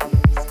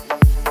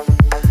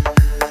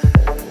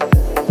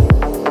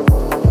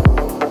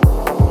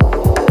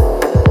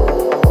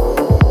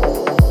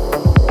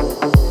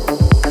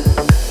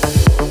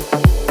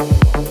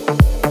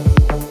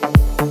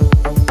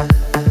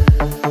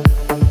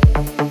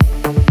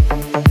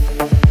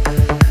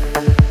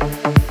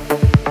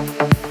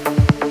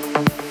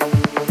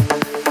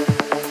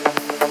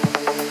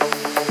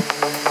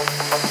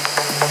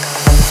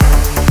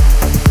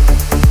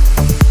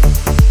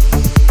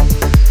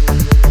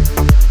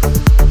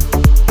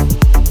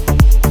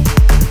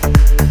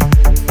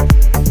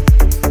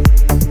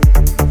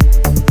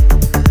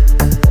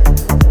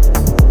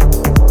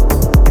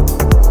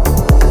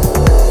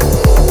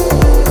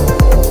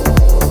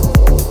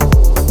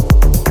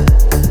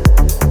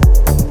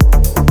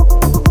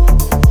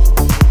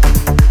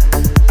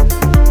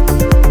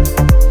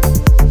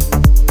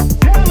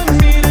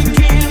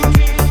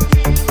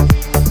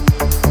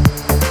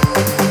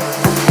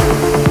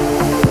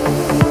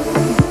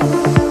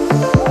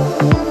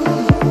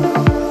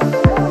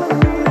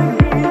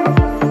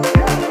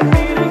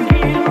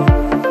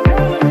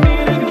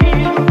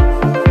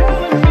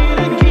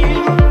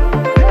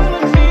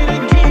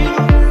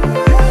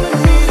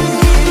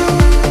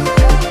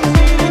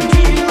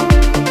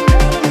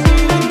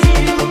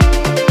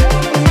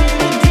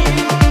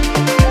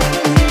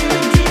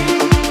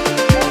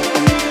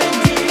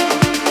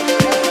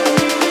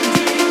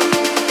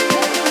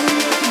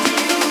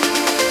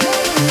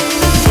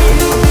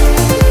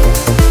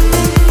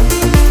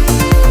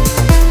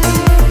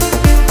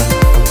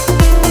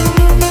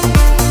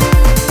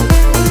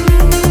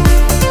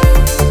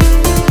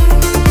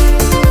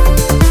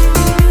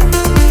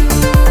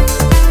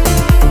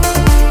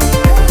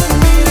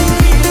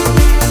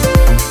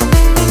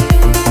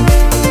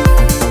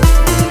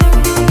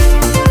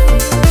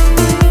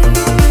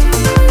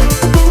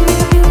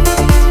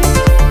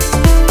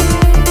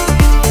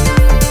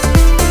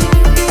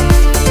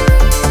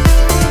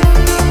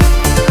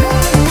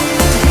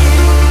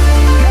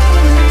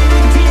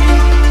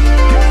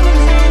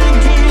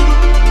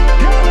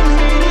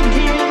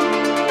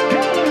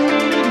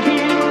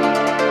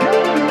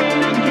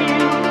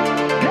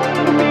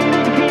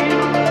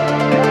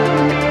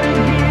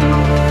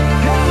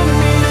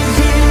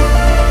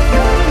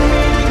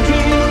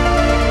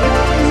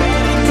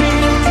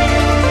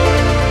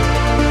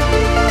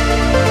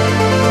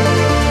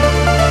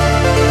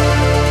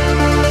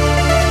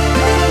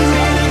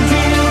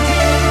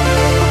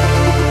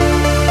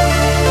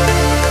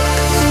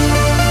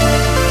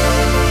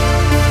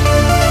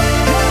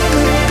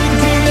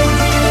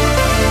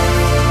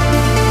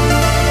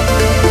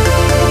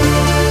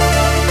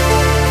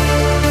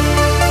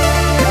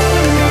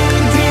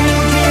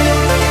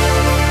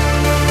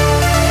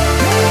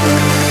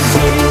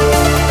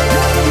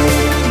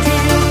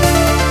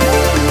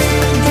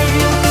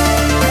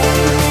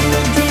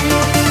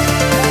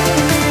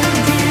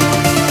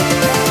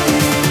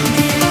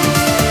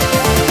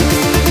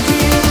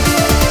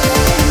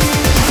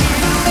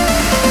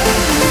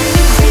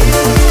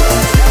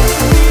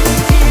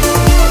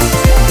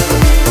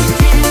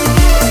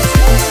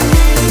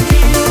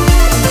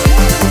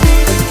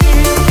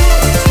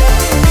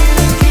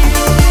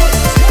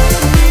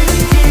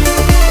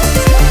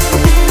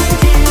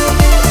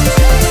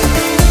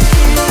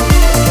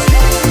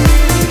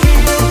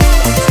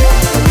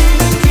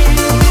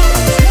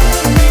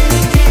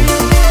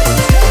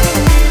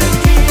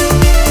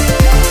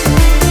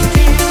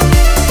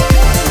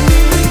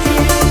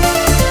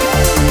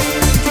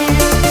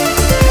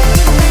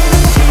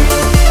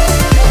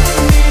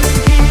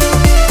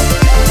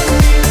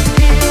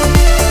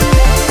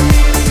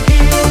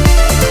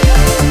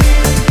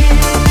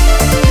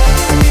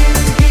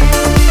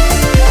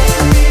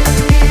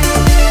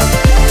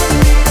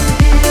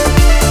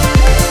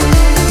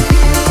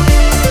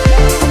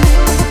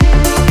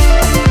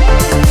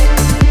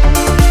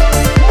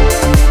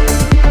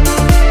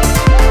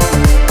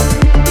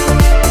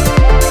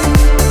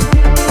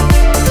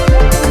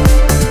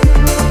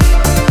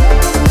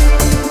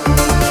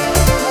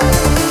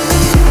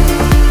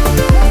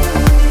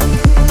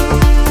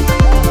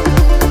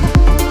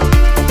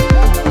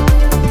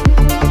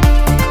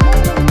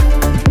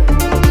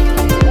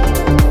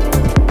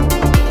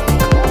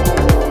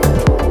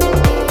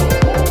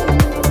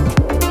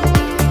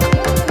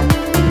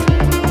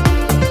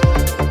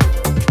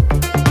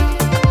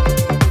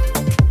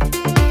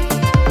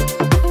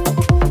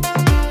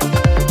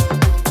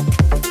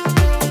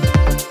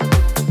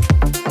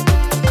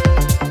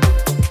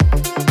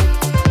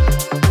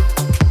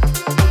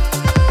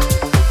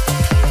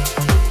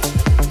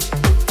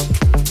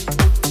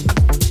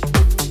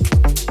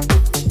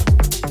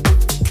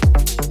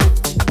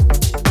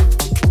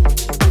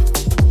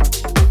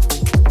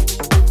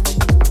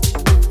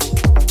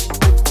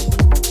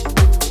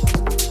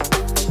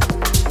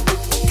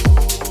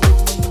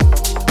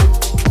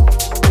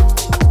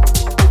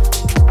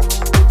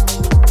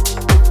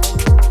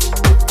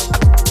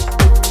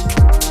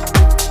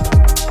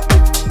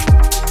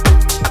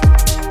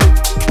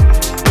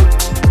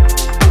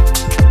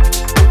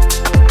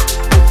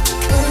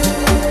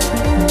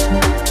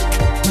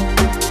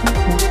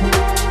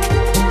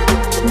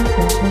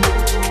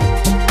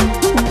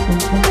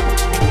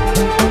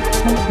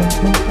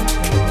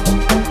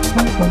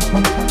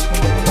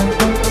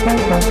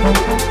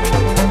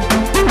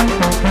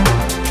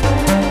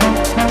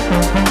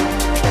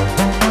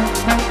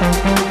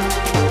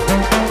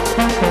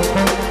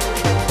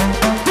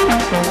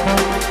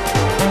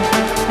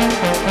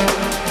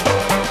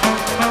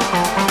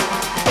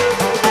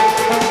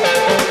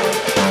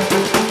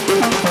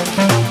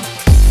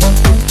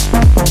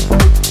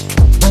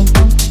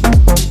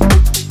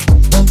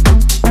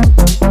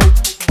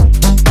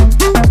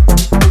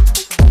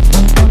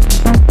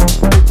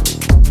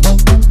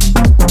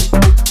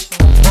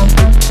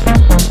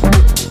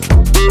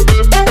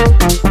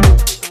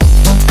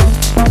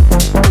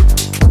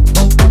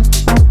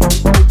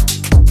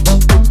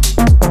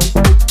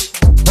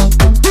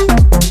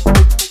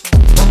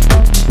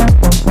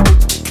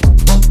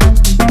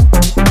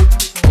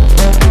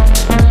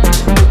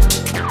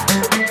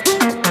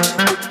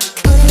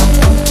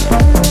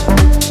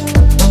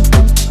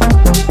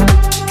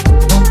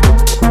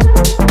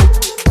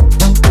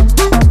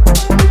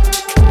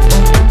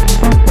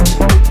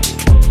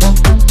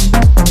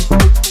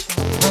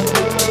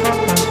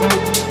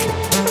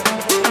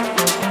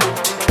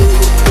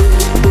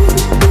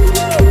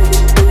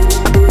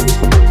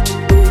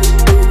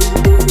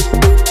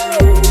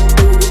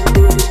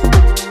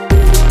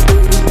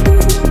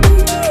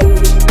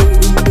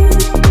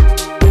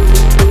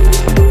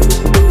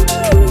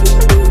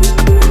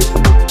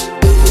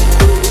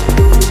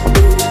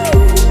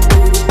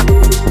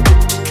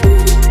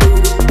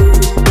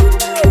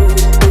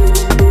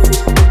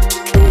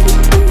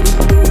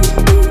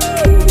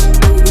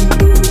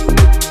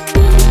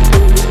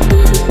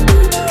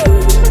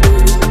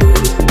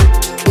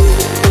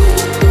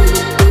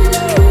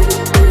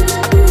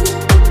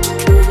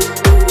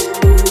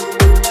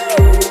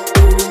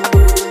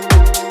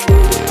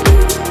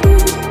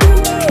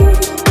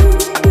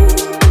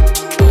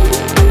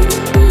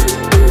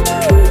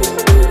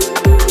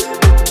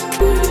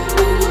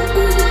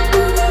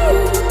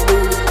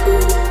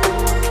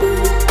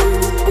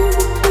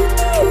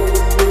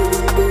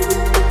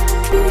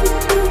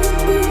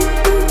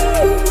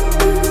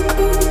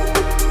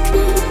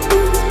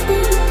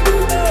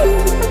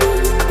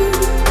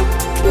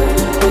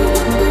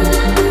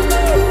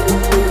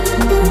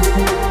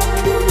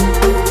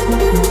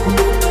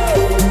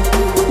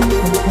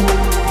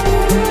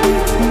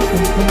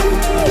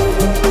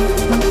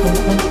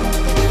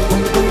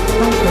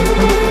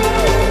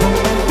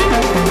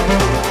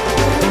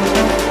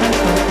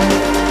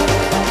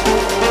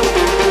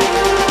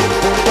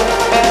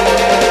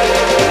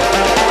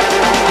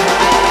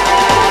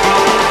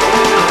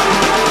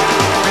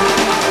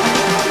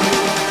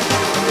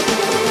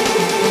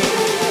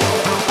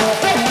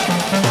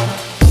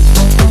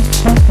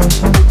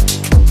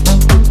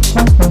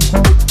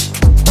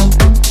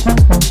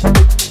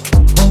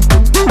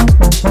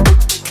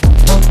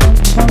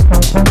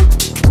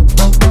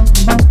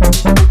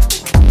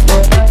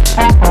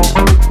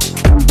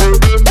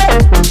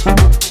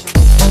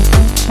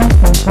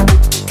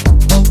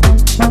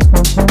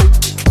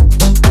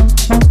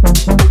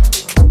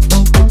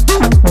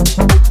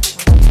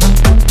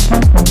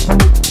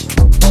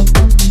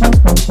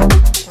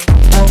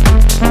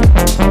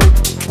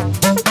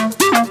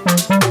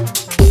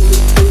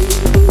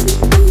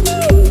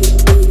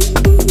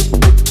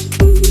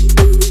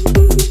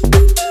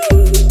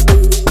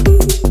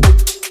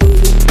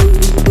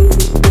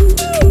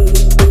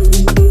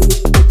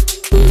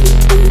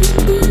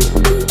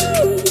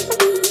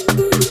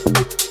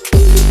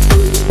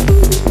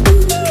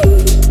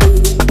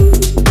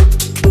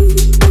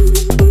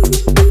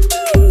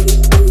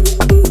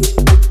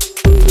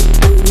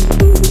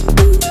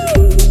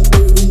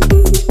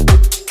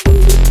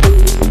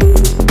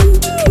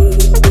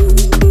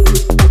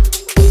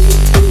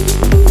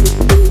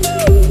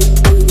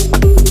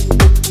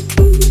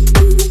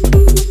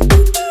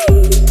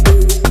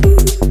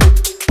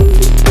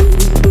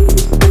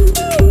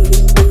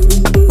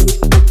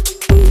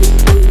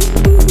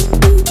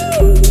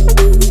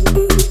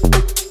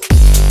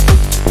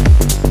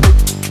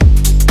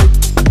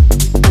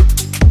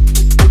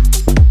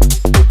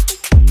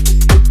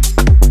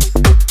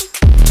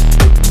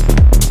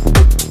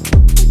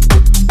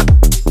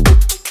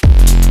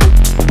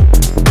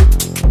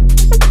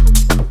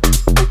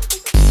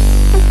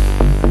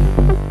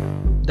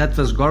 That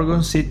was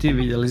Gorgon City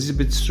with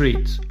Elizabeth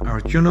Street,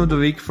 our tune of the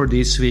week for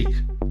this week.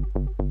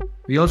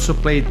 We also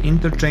played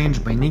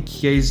Interchange by Nick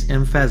Hayes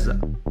and Fezza.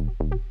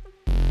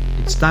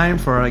 It's time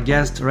for our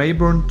guest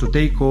RAYBURN to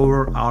take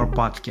over our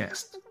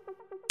podcast.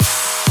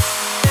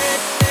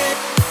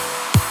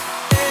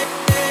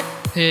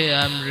 Hey,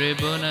 I'm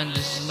RAYBURN and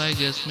this is my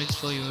guest mix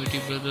for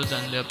Unity Brothers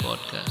and their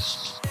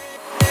podcast.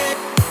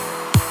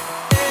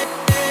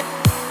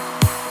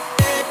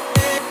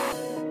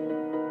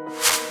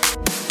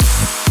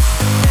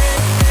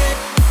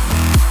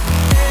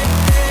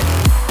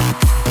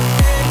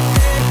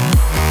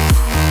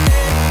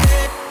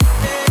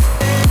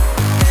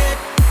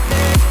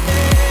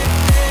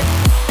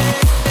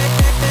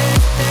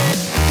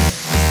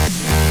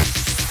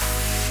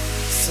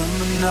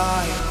 Summer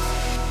night,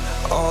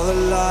 all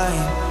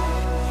alive,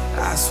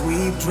 as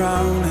we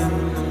drown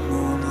in the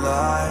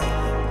moonlight.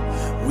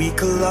 We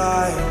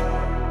collide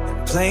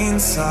in plain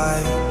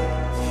sight.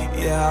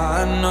 Yeah,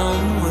 I know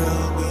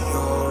we'll be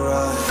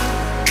alright.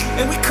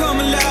 And we come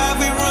alive,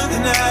 we run the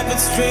night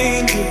with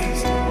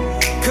strangers,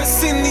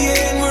 'cause in the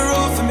end we're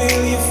all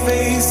familiar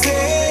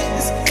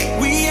faces.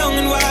 We young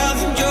and wild,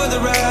 enjoy the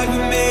ride, we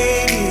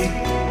made it.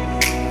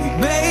 We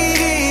made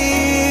it.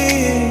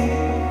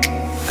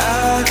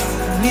 I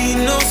don't need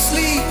no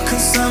sleep,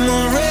 'cause I'm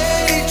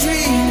already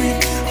dreaming,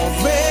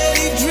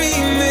 already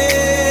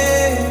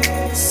dreaming.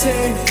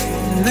 Say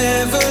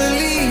never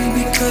leave,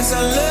 because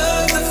I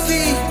love the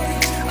feeling,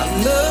 I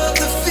love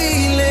the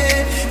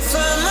feeling.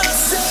 Find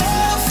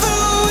myself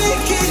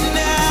awake at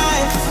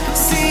night,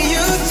 see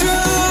you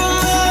through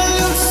my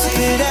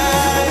lucid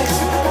eyes.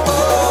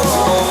 Oh,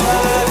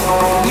 I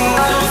don't need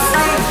no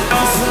sleep,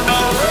 'cause I'm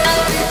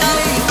already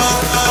dreaming,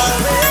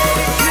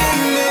 already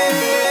dreaming.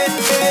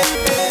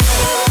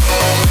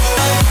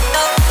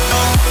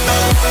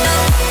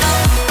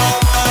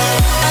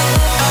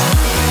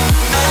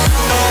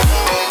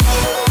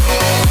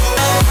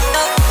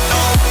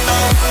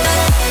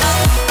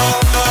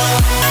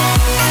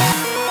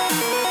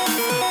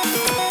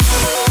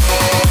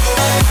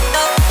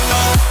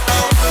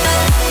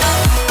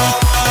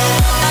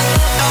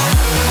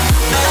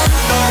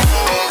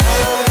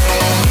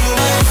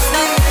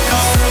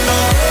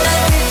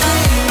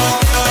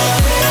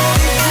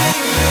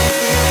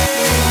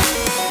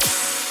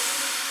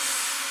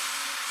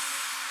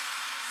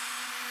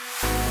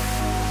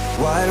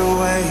 Wide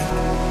awake,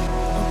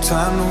 no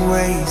time to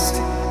waste.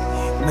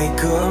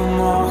 Make a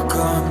mark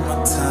on my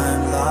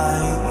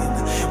timeline.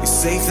 We're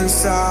safe and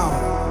sound,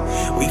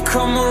 we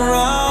come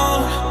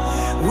around.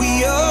 We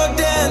are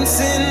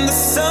dancing the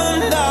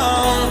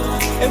sundown.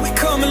 And we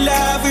come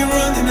alive, we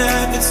run the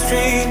night with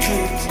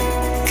strangers,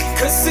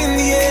 'cause in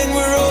the end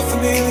we're all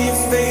familiar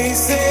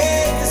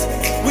faces.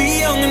 We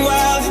young and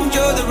wild,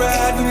 enjoy the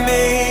ride, we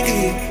made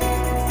it.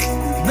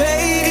 We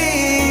made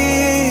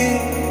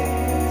it.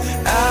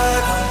 I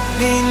don't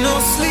need no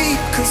sleep,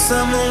 'cause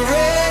I'm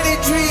already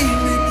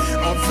dreaming,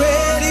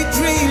 already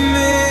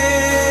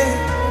dreaming.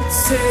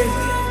 Say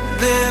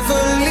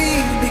never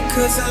leave,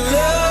 because I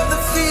love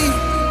the feeling,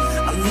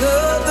 I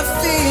love the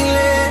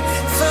feeling.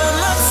 Find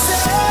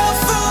myself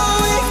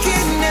awake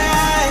at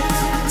night,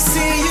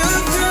 see you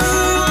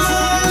through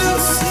my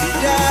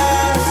lucid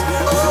eyes.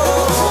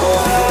 Oh,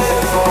 I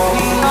don't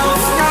need no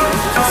sleep,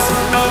 'cause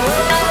I'm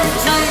already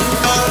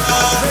dreaming,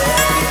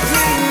 already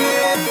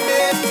dreaming.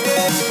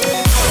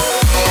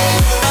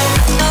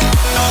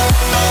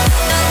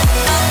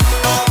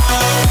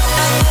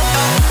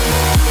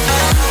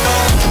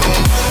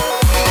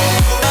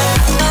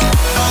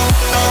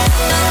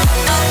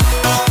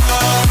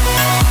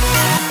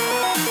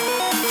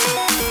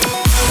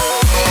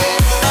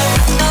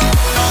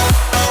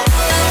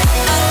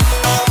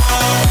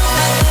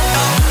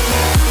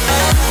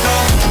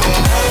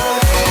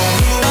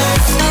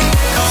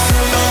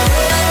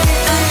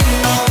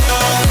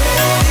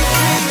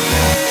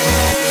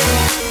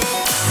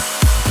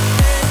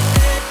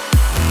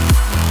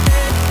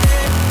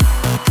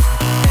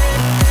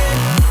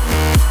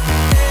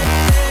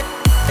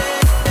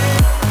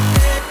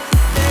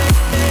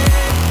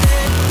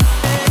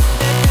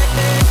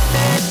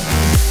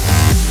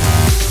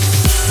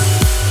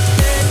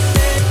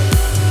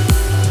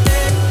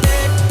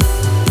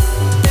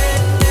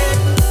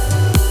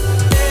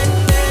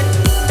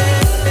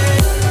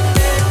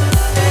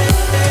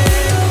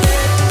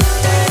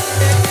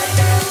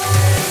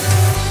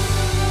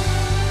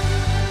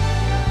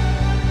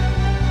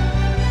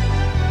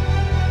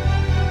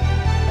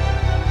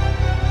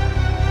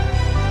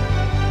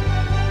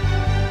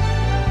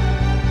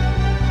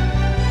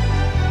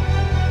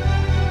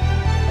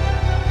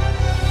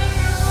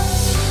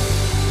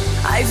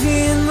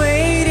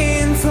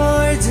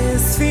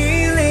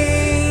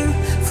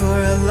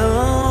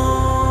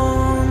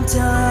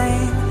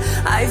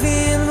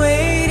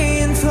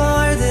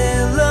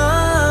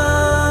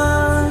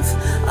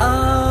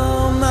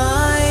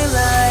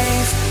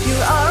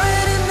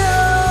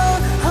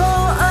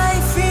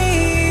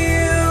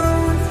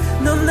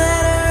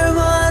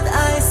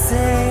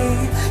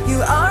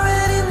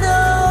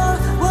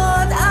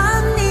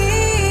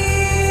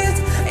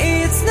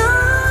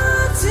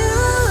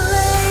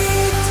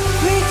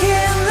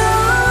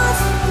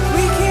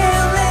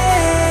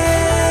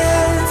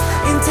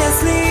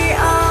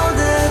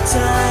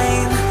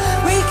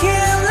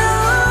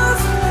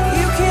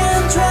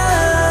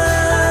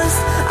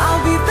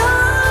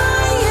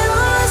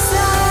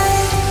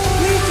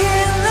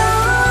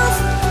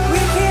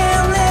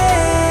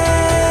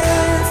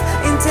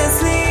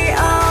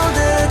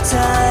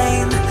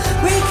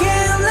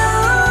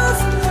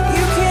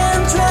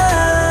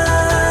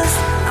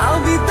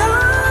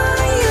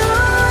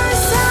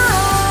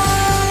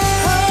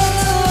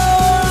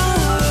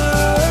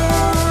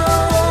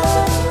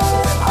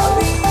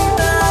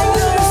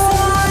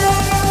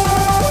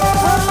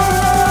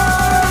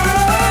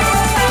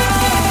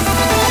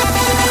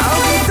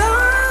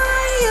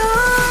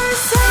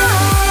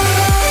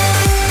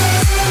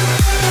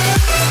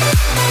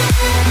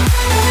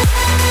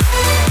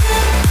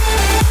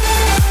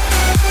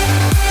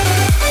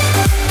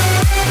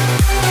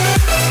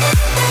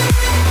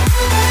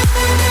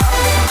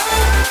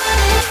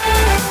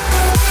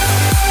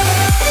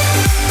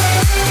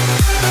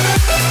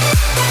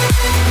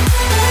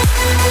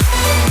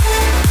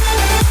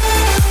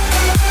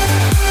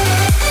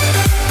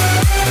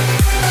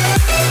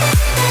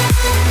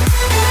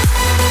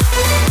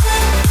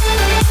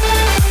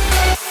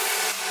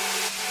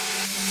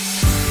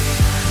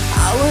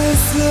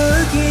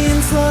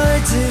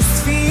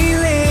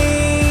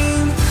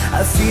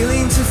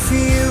 feeling to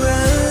feel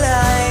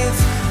alive.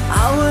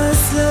 I was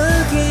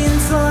looking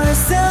for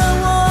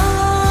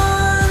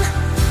someone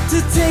to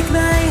take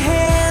my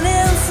hand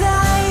and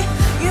fly.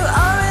 You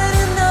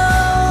already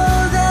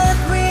know that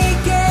we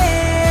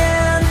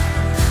can,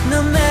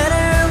 no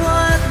matter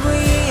what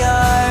we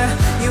are.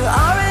 You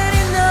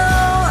already know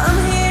I'm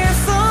here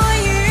for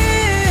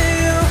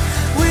you.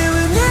 We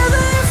will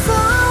never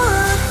fall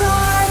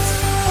apart.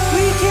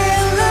 We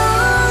can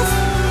love,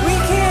 we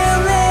can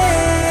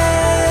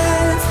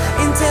live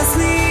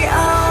intensely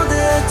all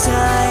the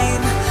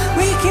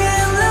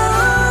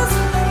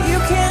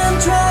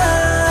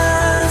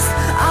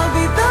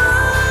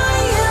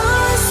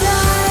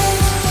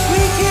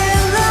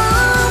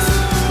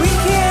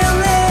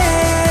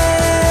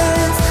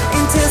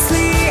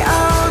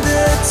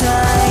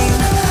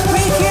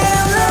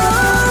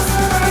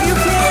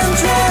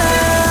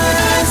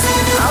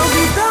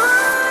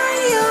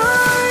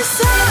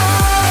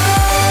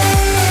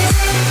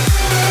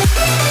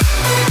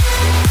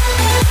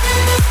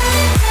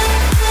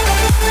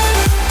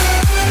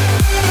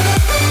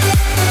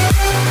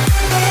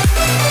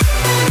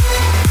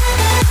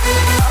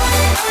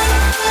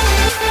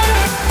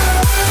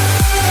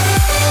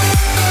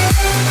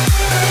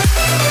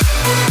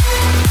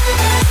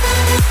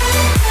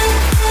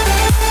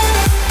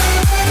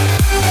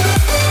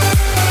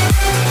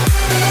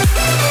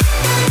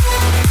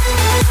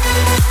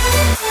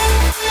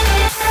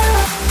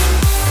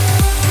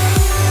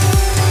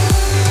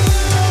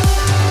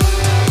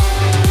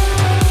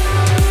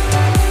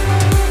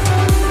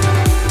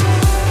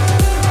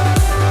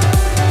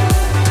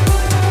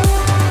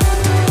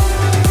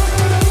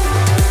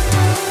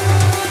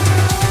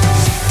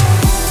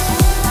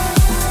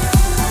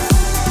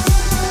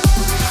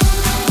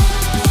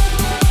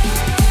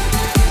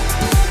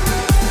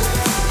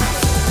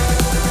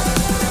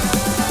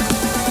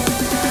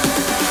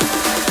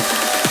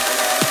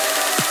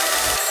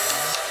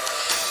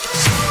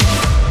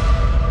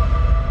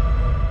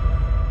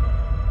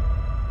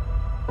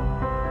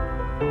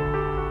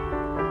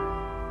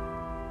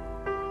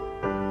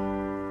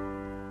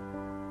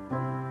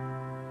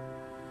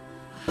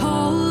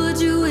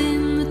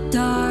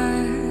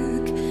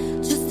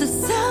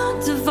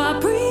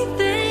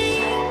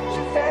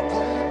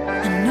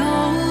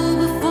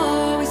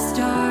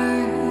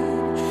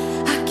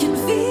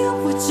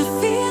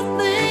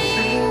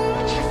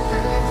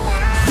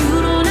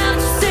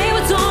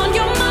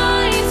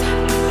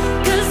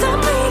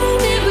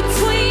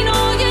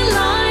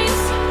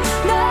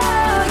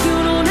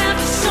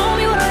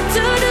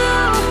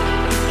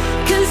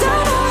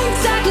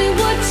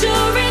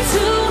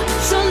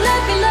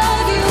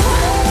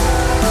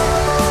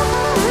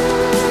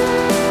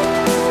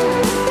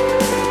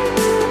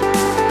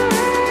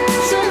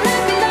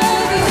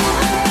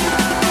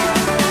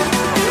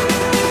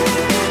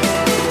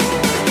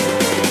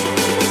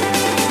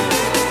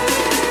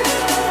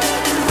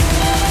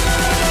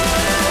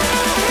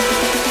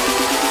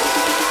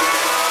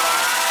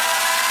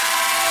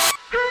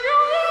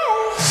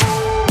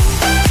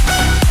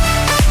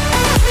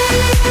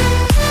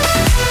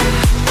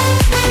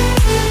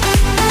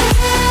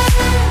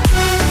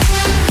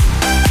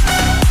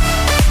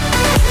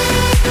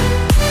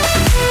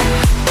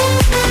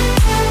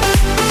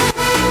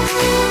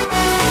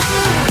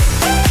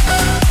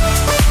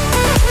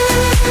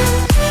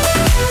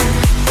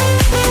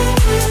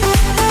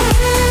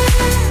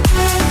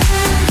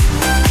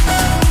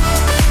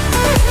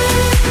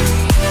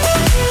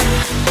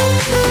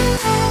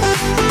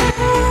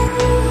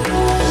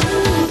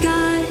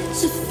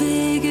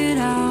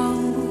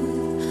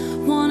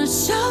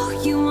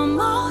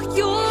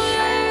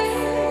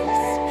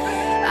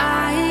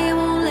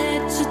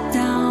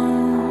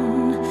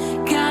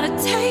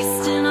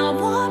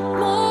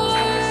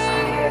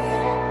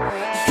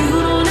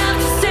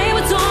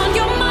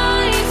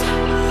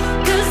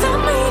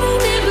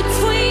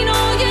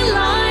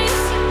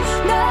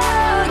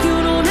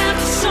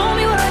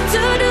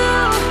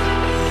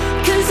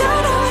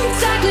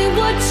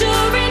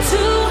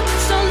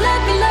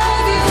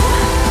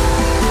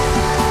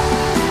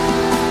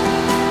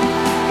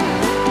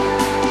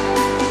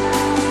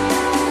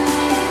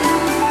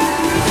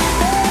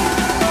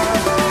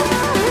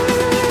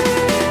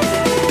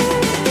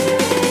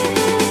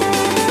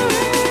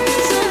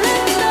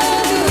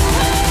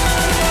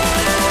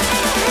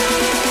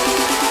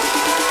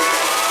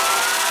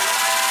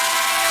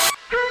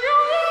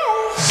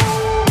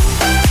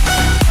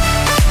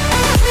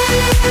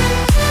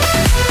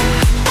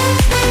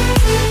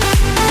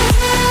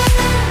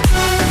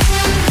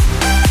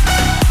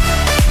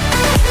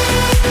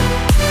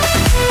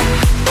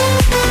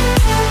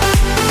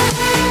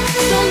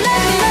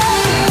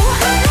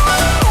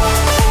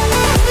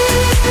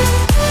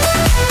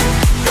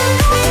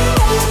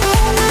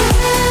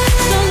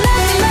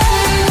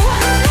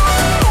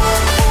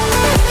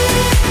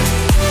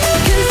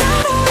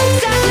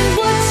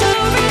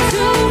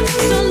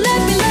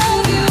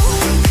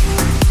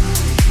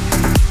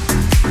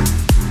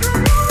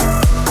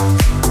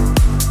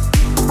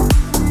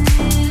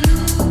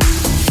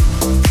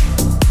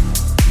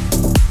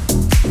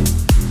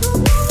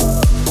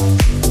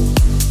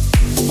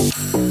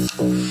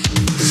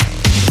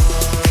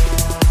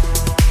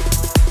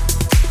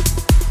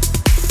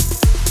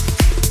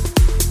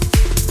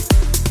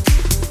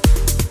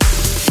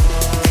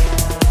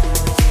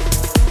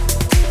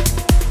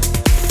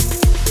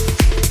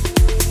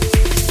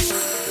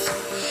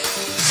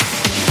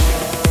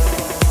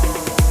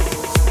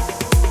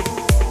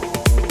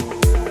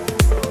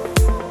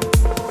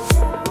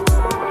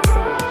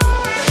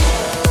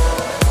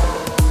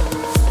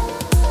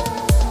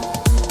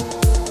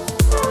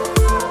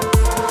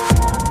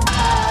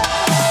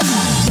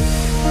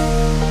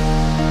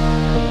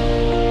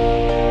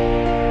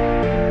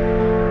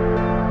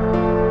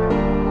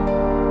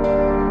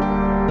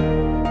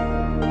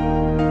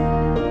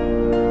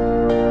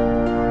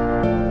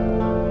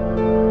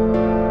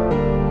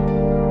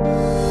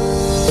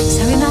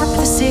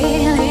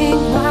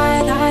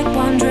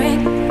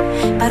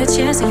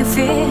chance that you're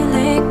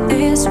feeling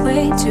this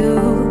way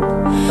too.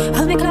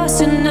 Hold me close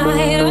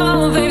tonight,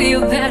 oh baby,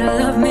 you better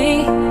love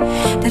me.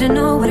 Didn't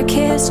know what a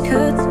kiss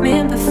could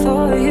mean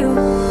before you.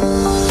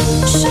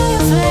 Show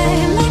your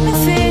flame, make me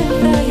feel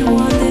that you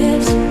want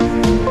this.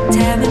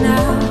 Tell me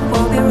now,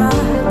 what we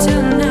right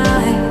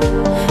tonight.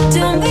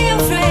 Don't be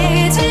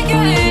afraid, take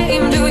your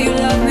aim. Do you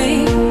love me?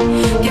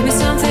 Give me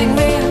something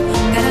real,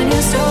 got a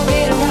new story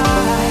to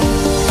write.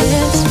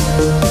 This,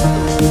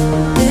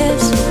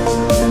 this,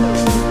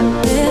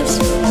 this, this,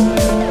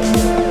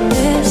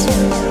 this,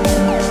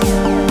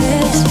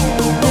 this,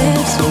 this,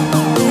 this.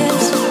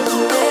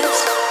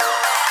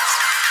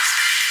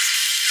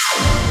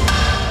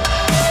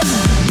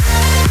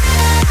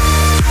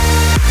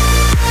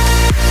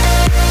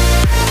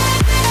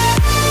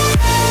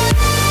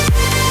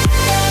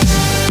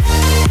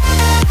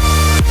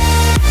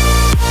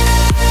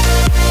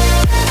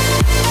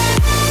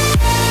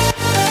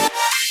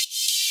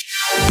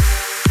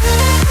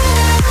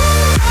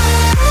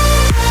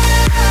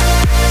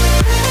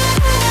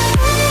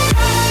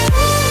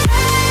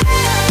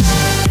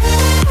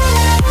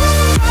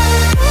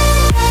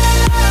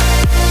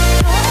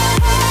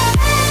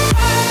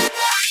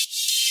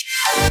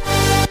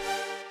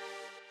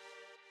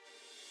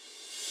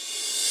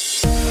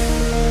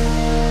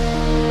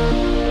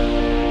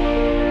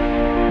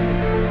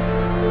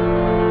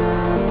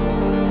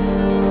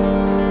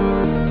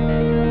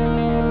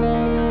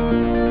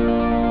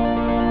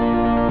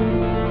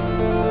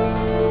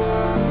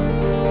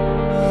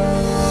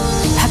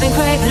 I've been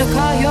craving to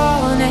call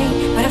your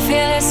name, but I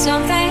feel it's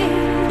something.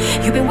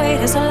 You've been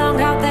waiting so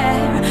long out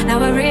there, now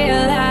I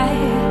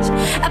realize.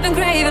 I've been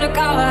craving to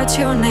call out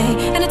your name,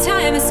 and the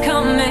time is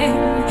coming.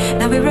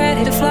 Now we're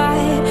ready to fly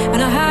on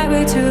a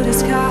highway to the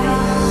sky.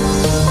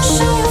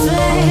 Show your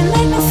flame,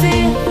 make me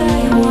feel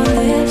that you want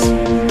this.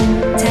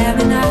 Tell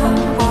me now,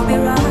 what we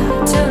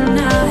right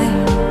tonight.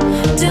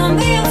 Don't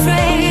be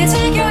afraid,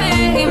 take your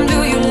aim. Do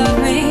you love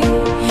me?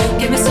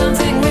 Give me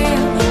something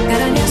real,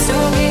 got a new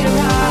story to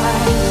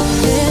write.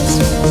 This,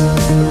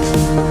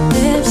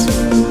 this,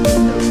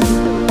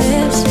 this,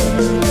 this,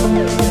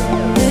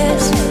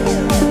 this, this,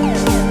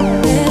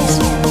 this,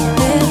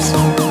 this.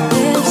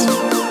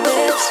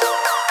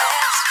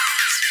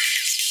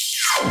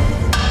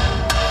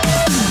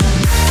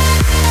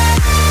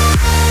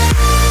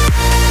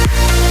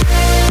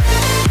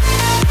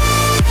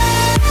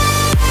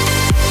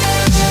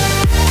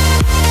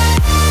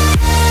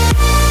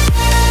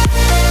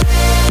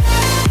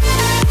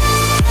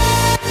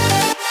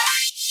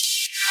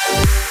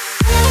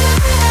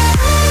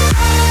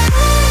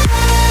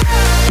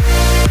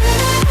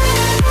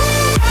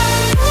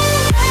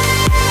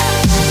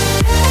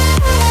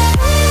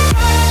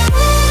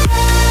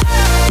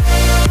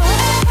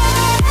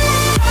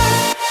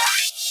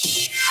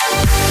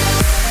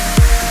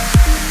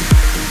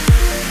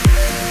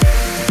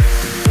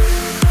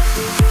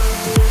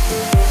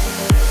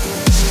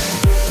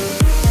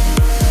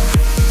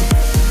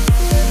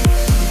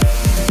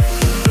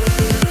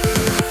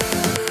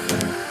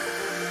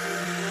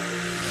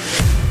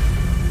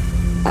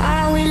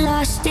 Are we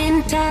lost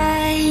in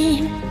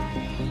time?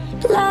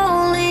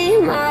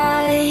 Lonely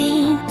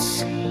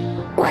minds.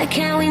 Why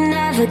can't we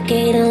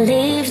navigate and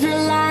live the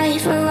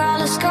life where all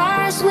the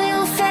scars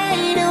will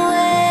fade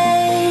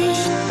away?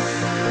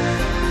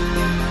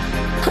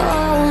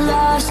 Oh,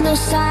 love's no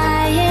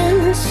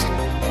science,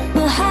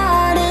 but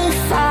hard to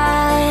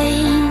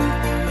find.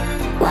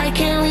 Why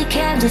can't we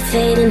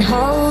captivate and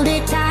hold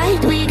it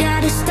tight? We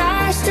got the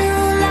stars to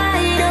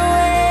light away.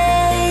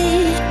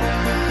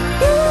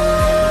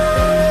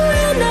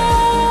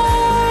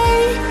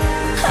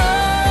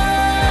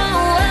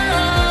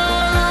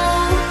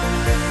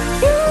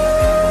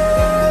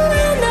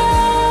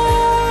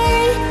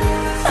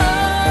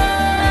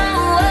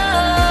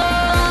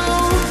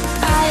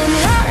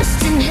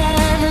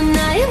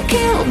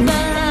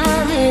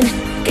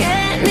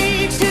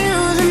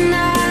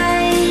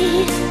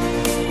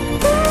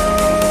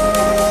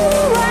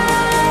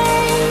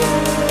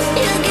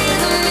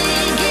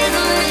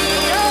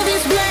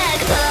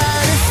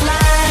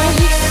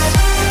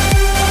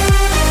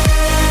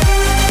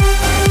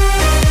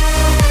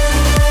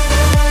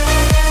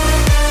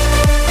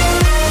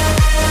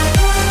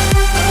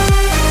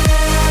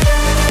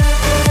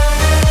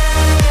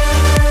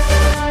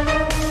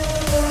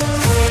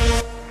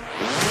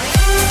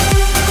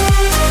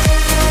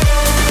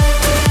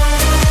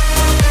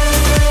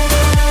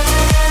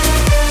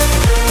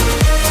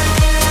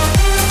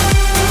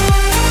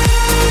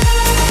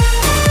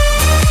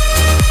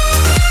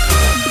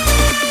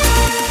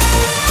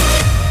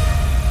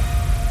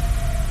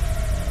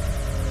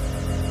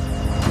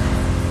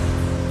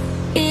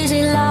 Is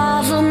it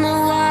love on the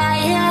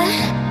wire?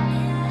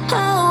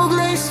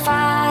 Hopeless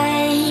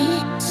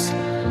fights.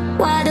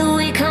 Why do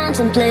we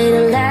contemplate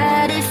and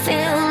let it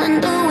fill?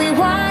 And do we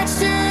watch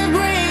the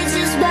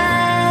bridges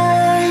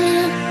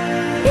burn?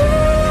 You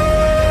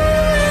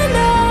and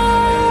I,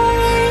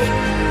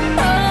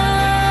 oh,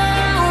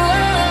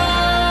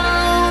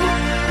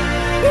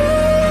 you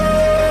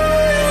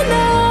and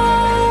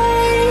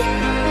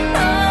I,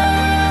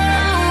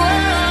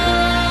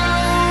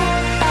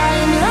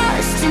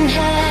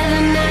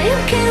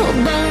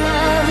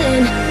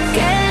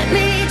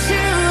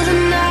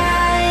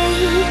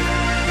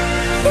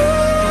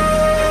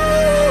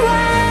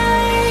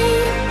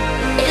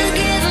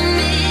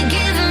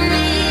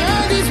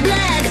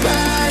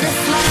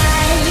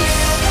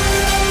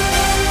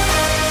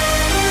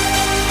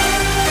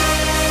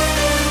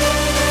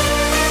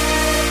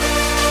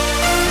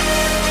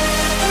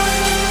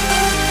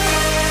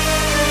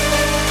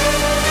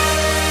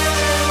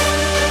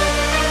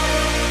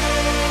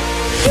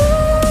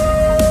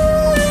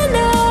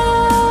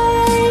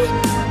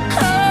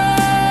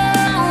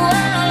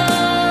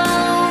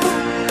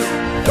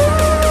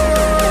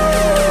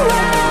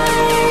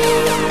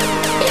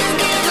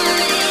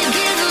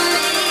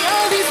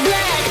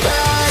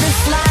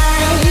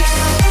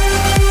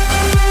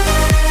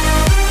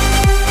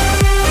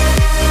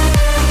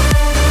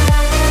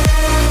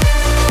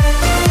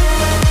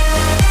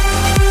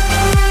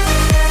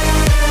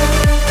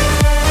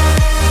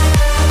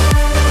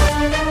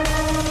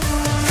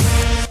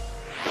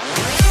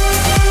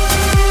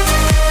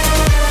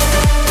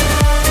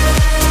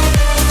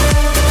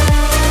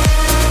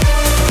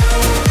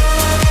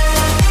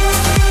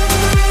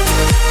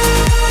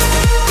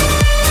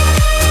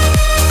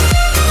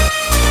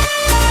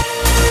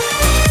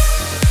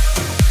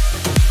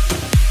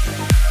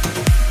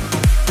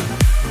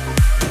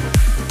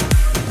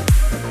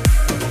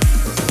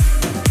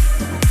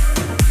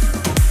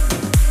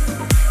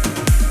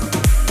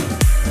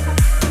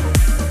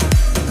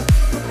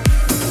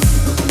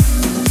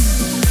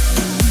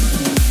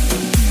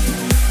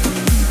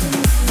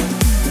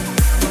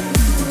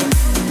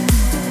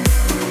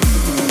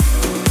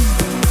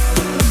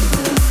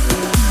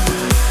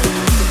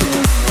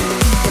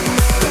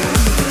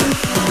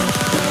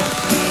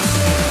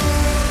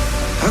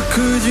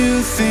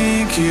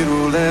 think it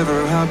will ever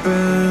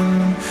happen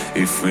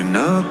if we're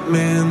not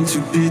meant to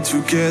be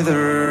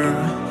together.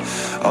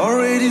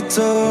 Already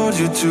told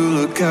you to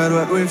look at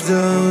what we've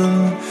done,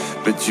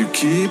 but you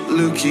keep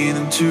looking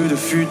into the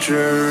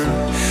future.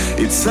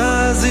 It's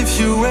as if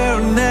you were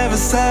never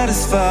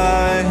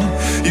satisfied.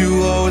 You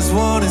always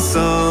wanted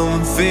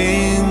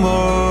something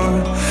more.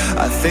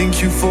 I thank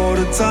you for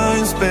the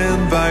time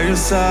spent by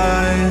your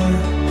side,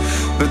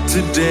 but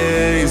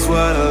today is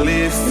what I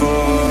live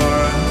for.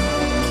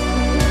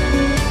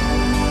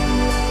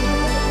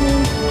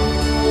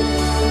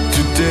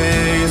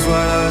 Today is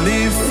what I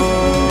live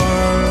for.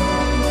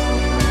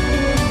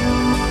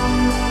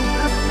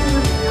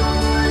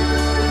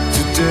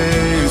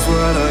 Today is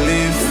what I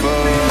live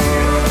for.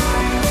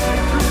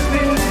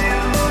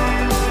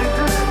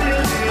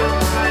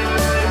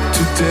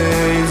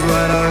 Today is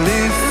what I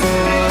live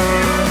for.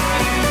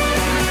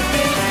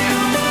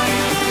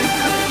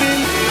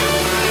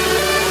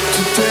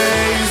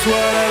 Today is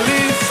what I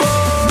live for.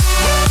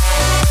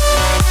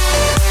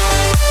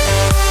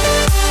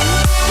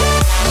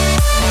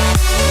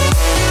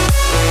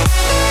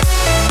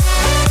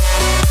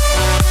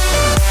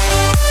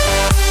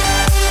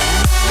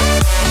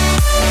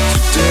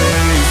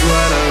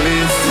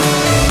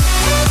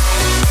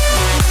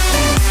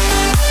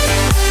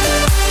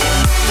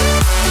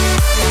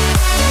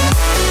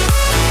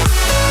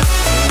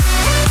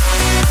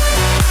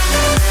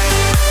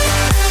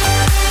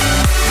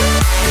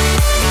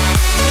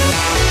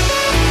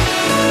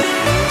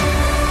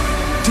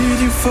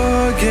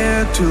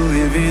 Forget to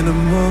live in the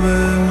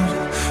moment,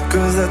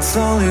 'cause that's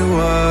only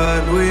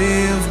what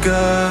we've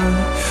got.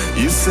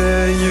 You say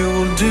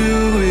you'll do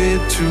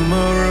it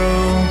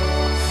tomorrow,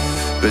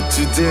 but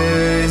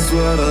today is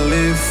what I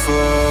live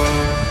for.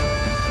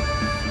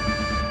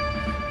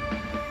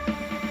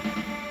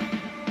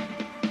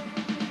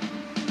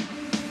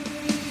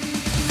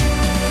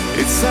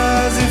 It's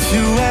as if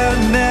you were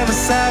never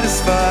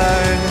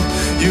satisfied.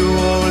 You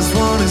always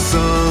wanted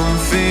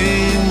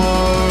something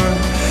more.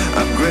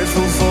 I'm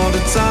grateful for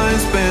the time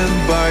spent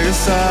by your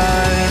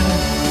side,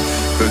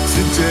 but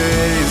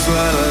today is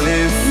what I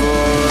live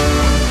for.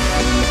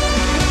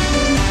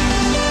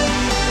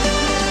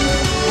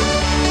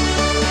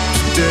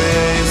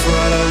 Today is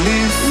what I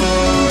live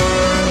for.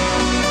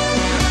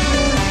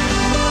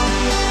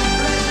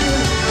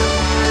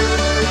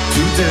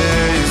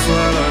 Today is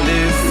what I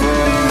live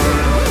for.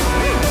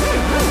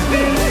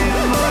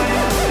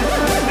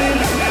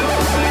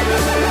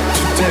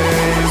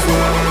 Today is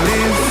what I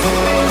live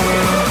for.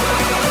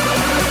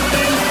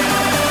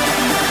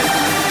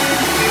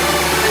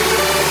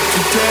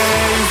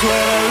 Today is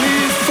what I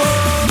live for.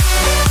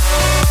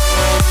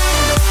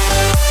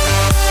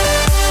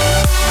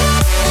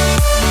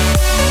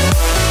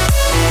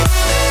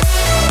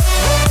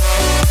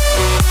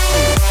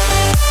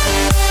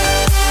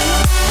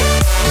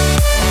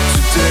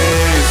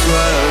 Today is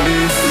what I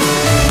live for.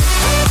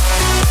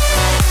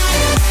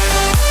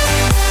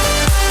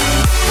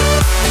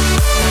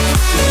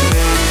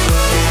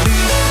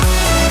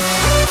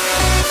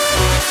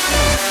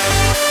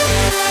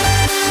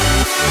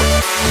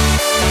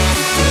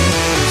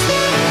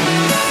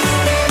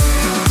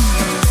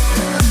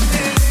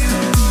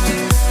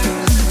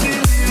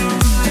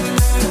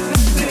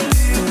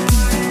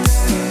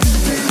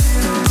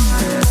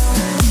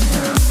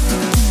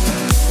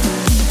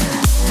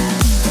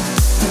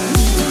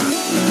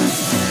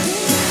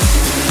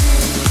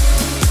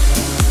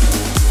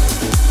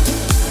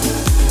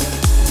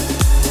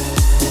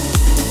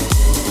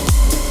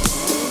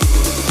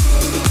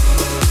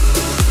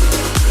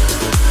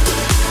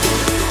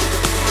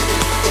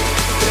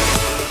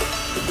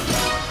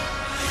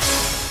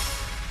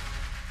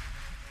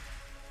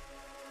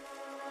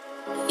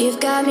 You've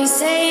got me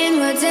saying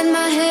words in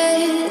my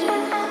head,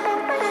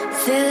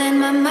 filling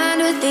my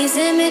mind with these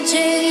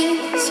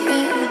images,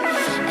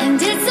 yeah.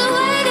 And it's the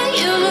way that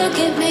you look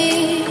at me,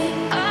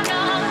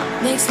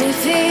 makes me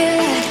feel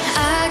like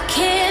I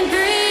can't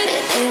breathe.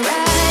 It ain't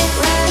right,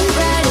 right,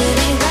 right. It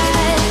ain't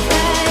right,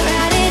 right,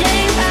 right. It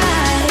ain't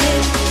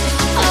right.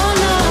 Oh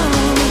no,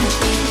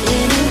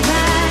 it ain't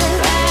right,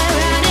 right,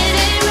 right. It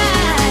ain't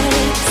right.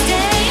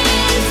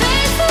 Staying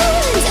faithful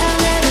and I'll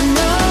never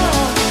know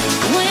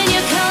when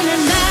you're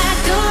coming back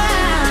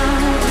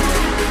around.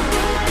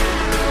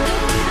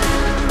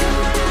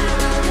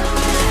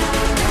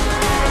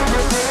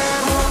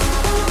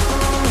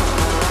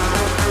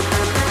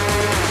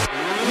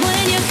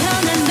 When you're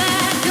coming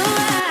back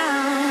around.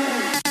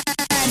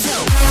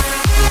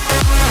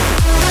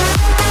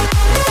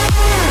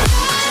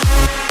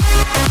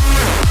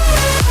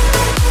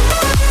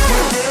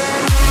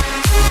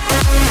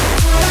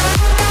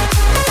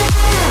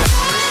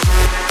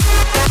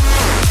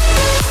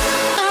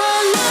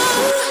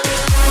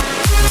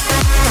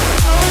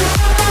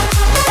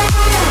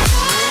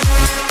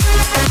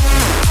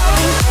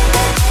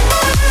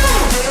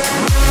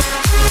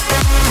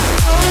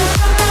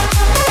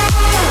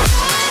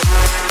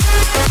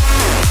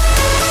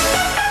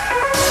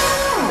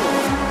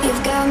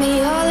 You've got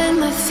me all in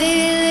my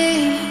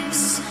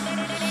feelings,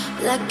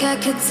 like I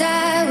could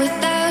die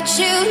without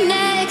you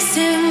next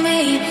to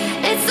me.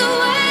 It's the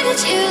way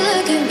that you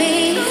look at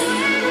me.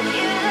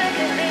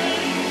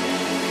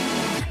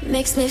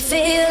 Makes me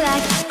feel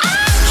like I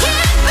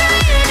can't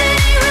breathe. It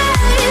ain't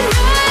right,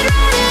 right,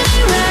 right. It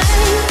ain't right,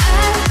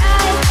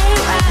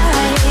 right,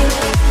 right.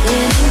 It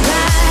ain't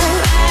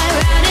right, right,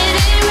 right. It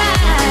ain't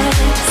right.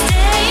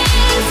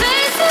 Staying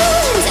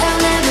faithful, I'll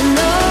never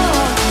know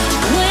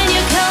when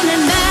you're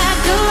coming back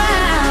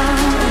around.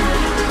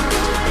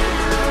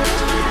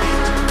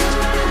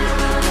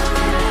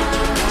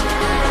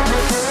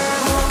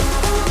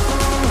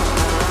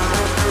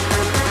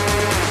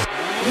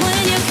 When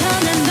you're coming back around. When you're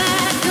coming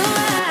back around.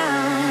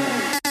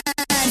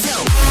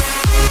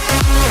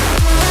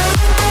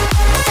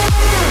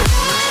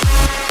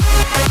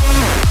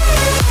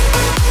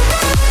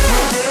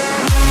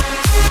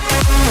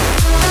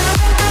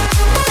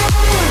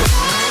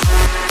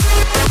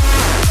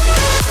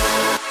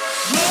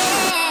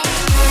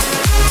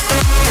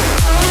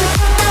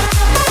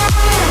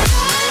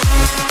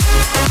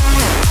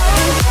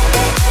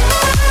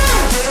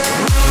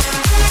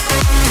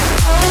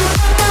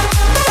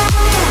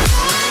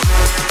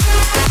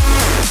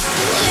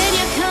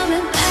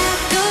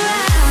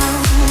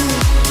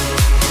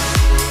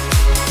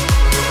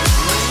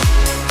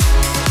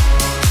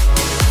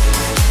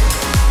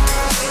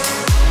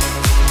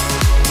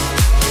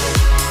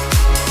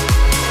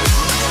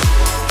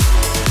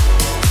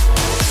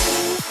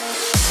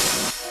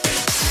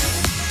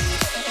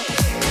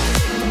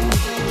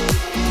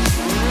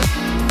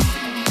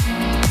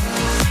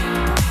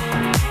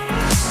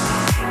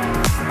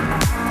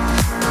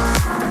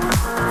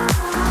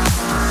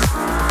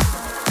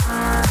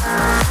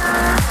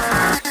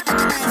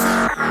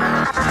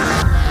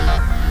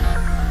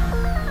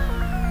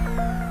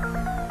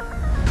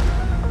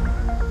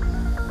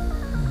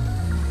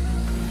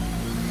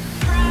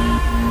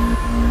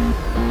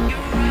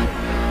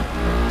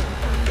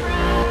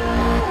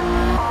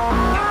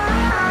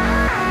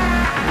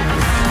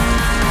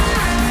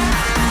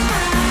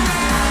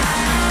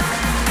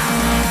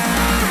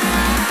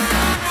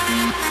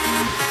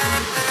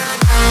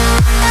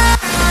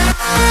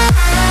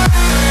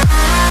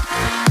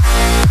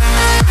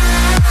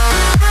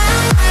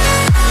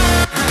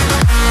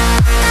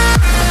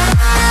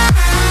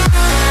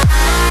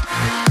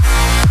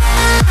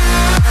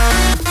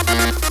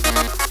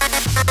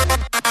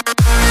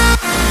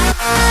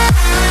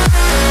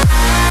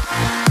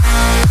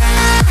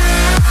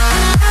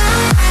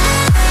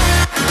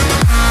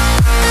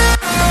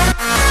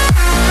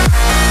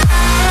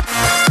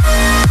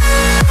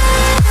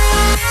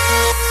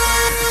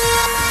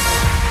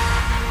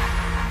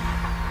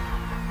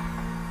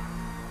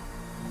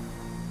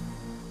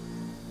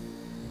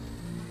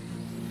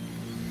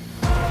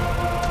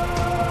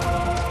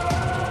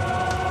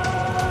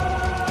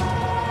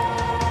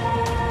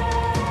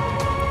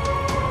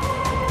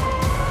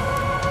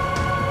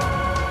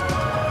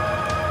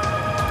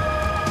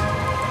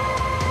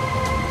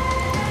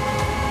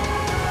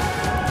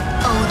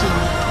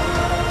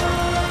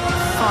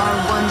 Far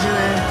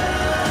wanderer,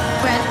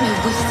 grant me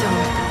wisdom,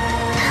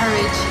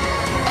 courage,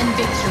 and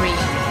victory.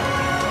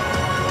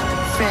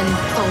 Friend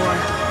Thor,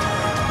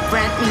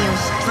 grant me your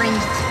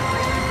strength,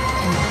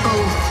 and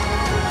both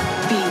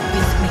be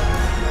with me.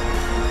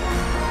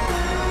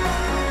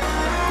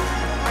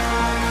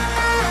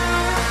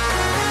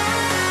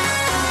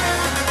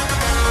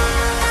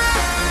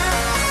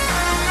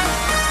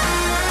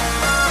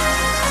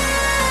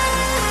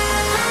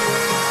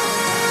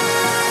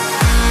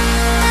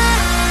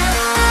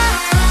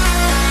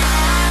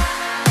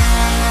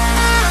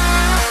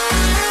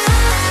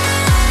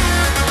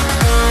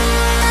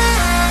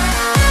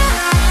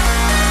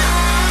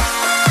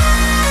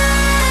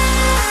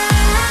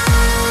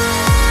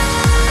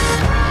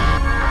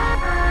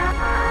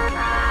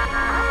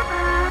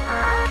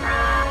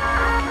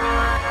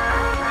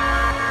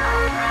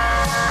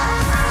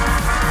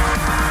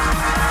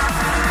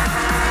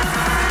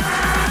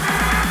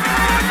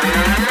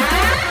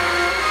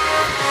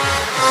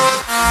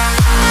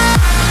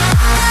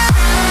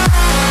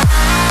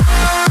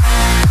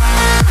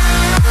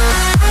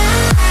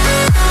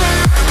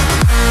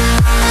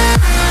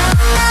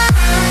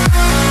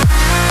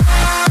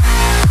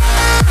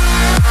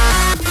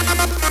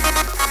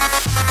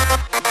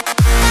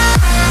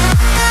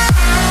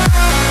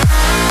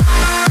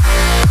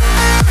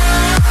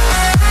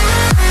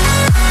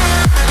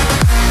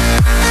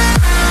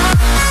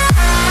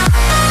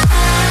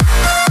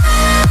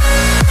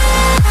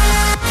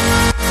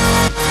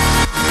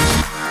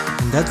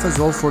 That was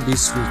all for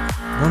this week.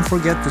 Don't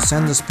forget to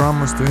send us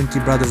promos to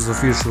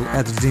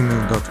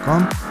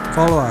unitybrothersofficial@gmail.com,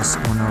 follow us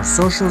on our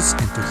socials,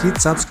 and to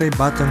hit subscribe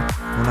button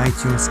on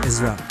iTunes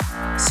as well.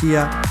 See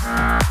ya!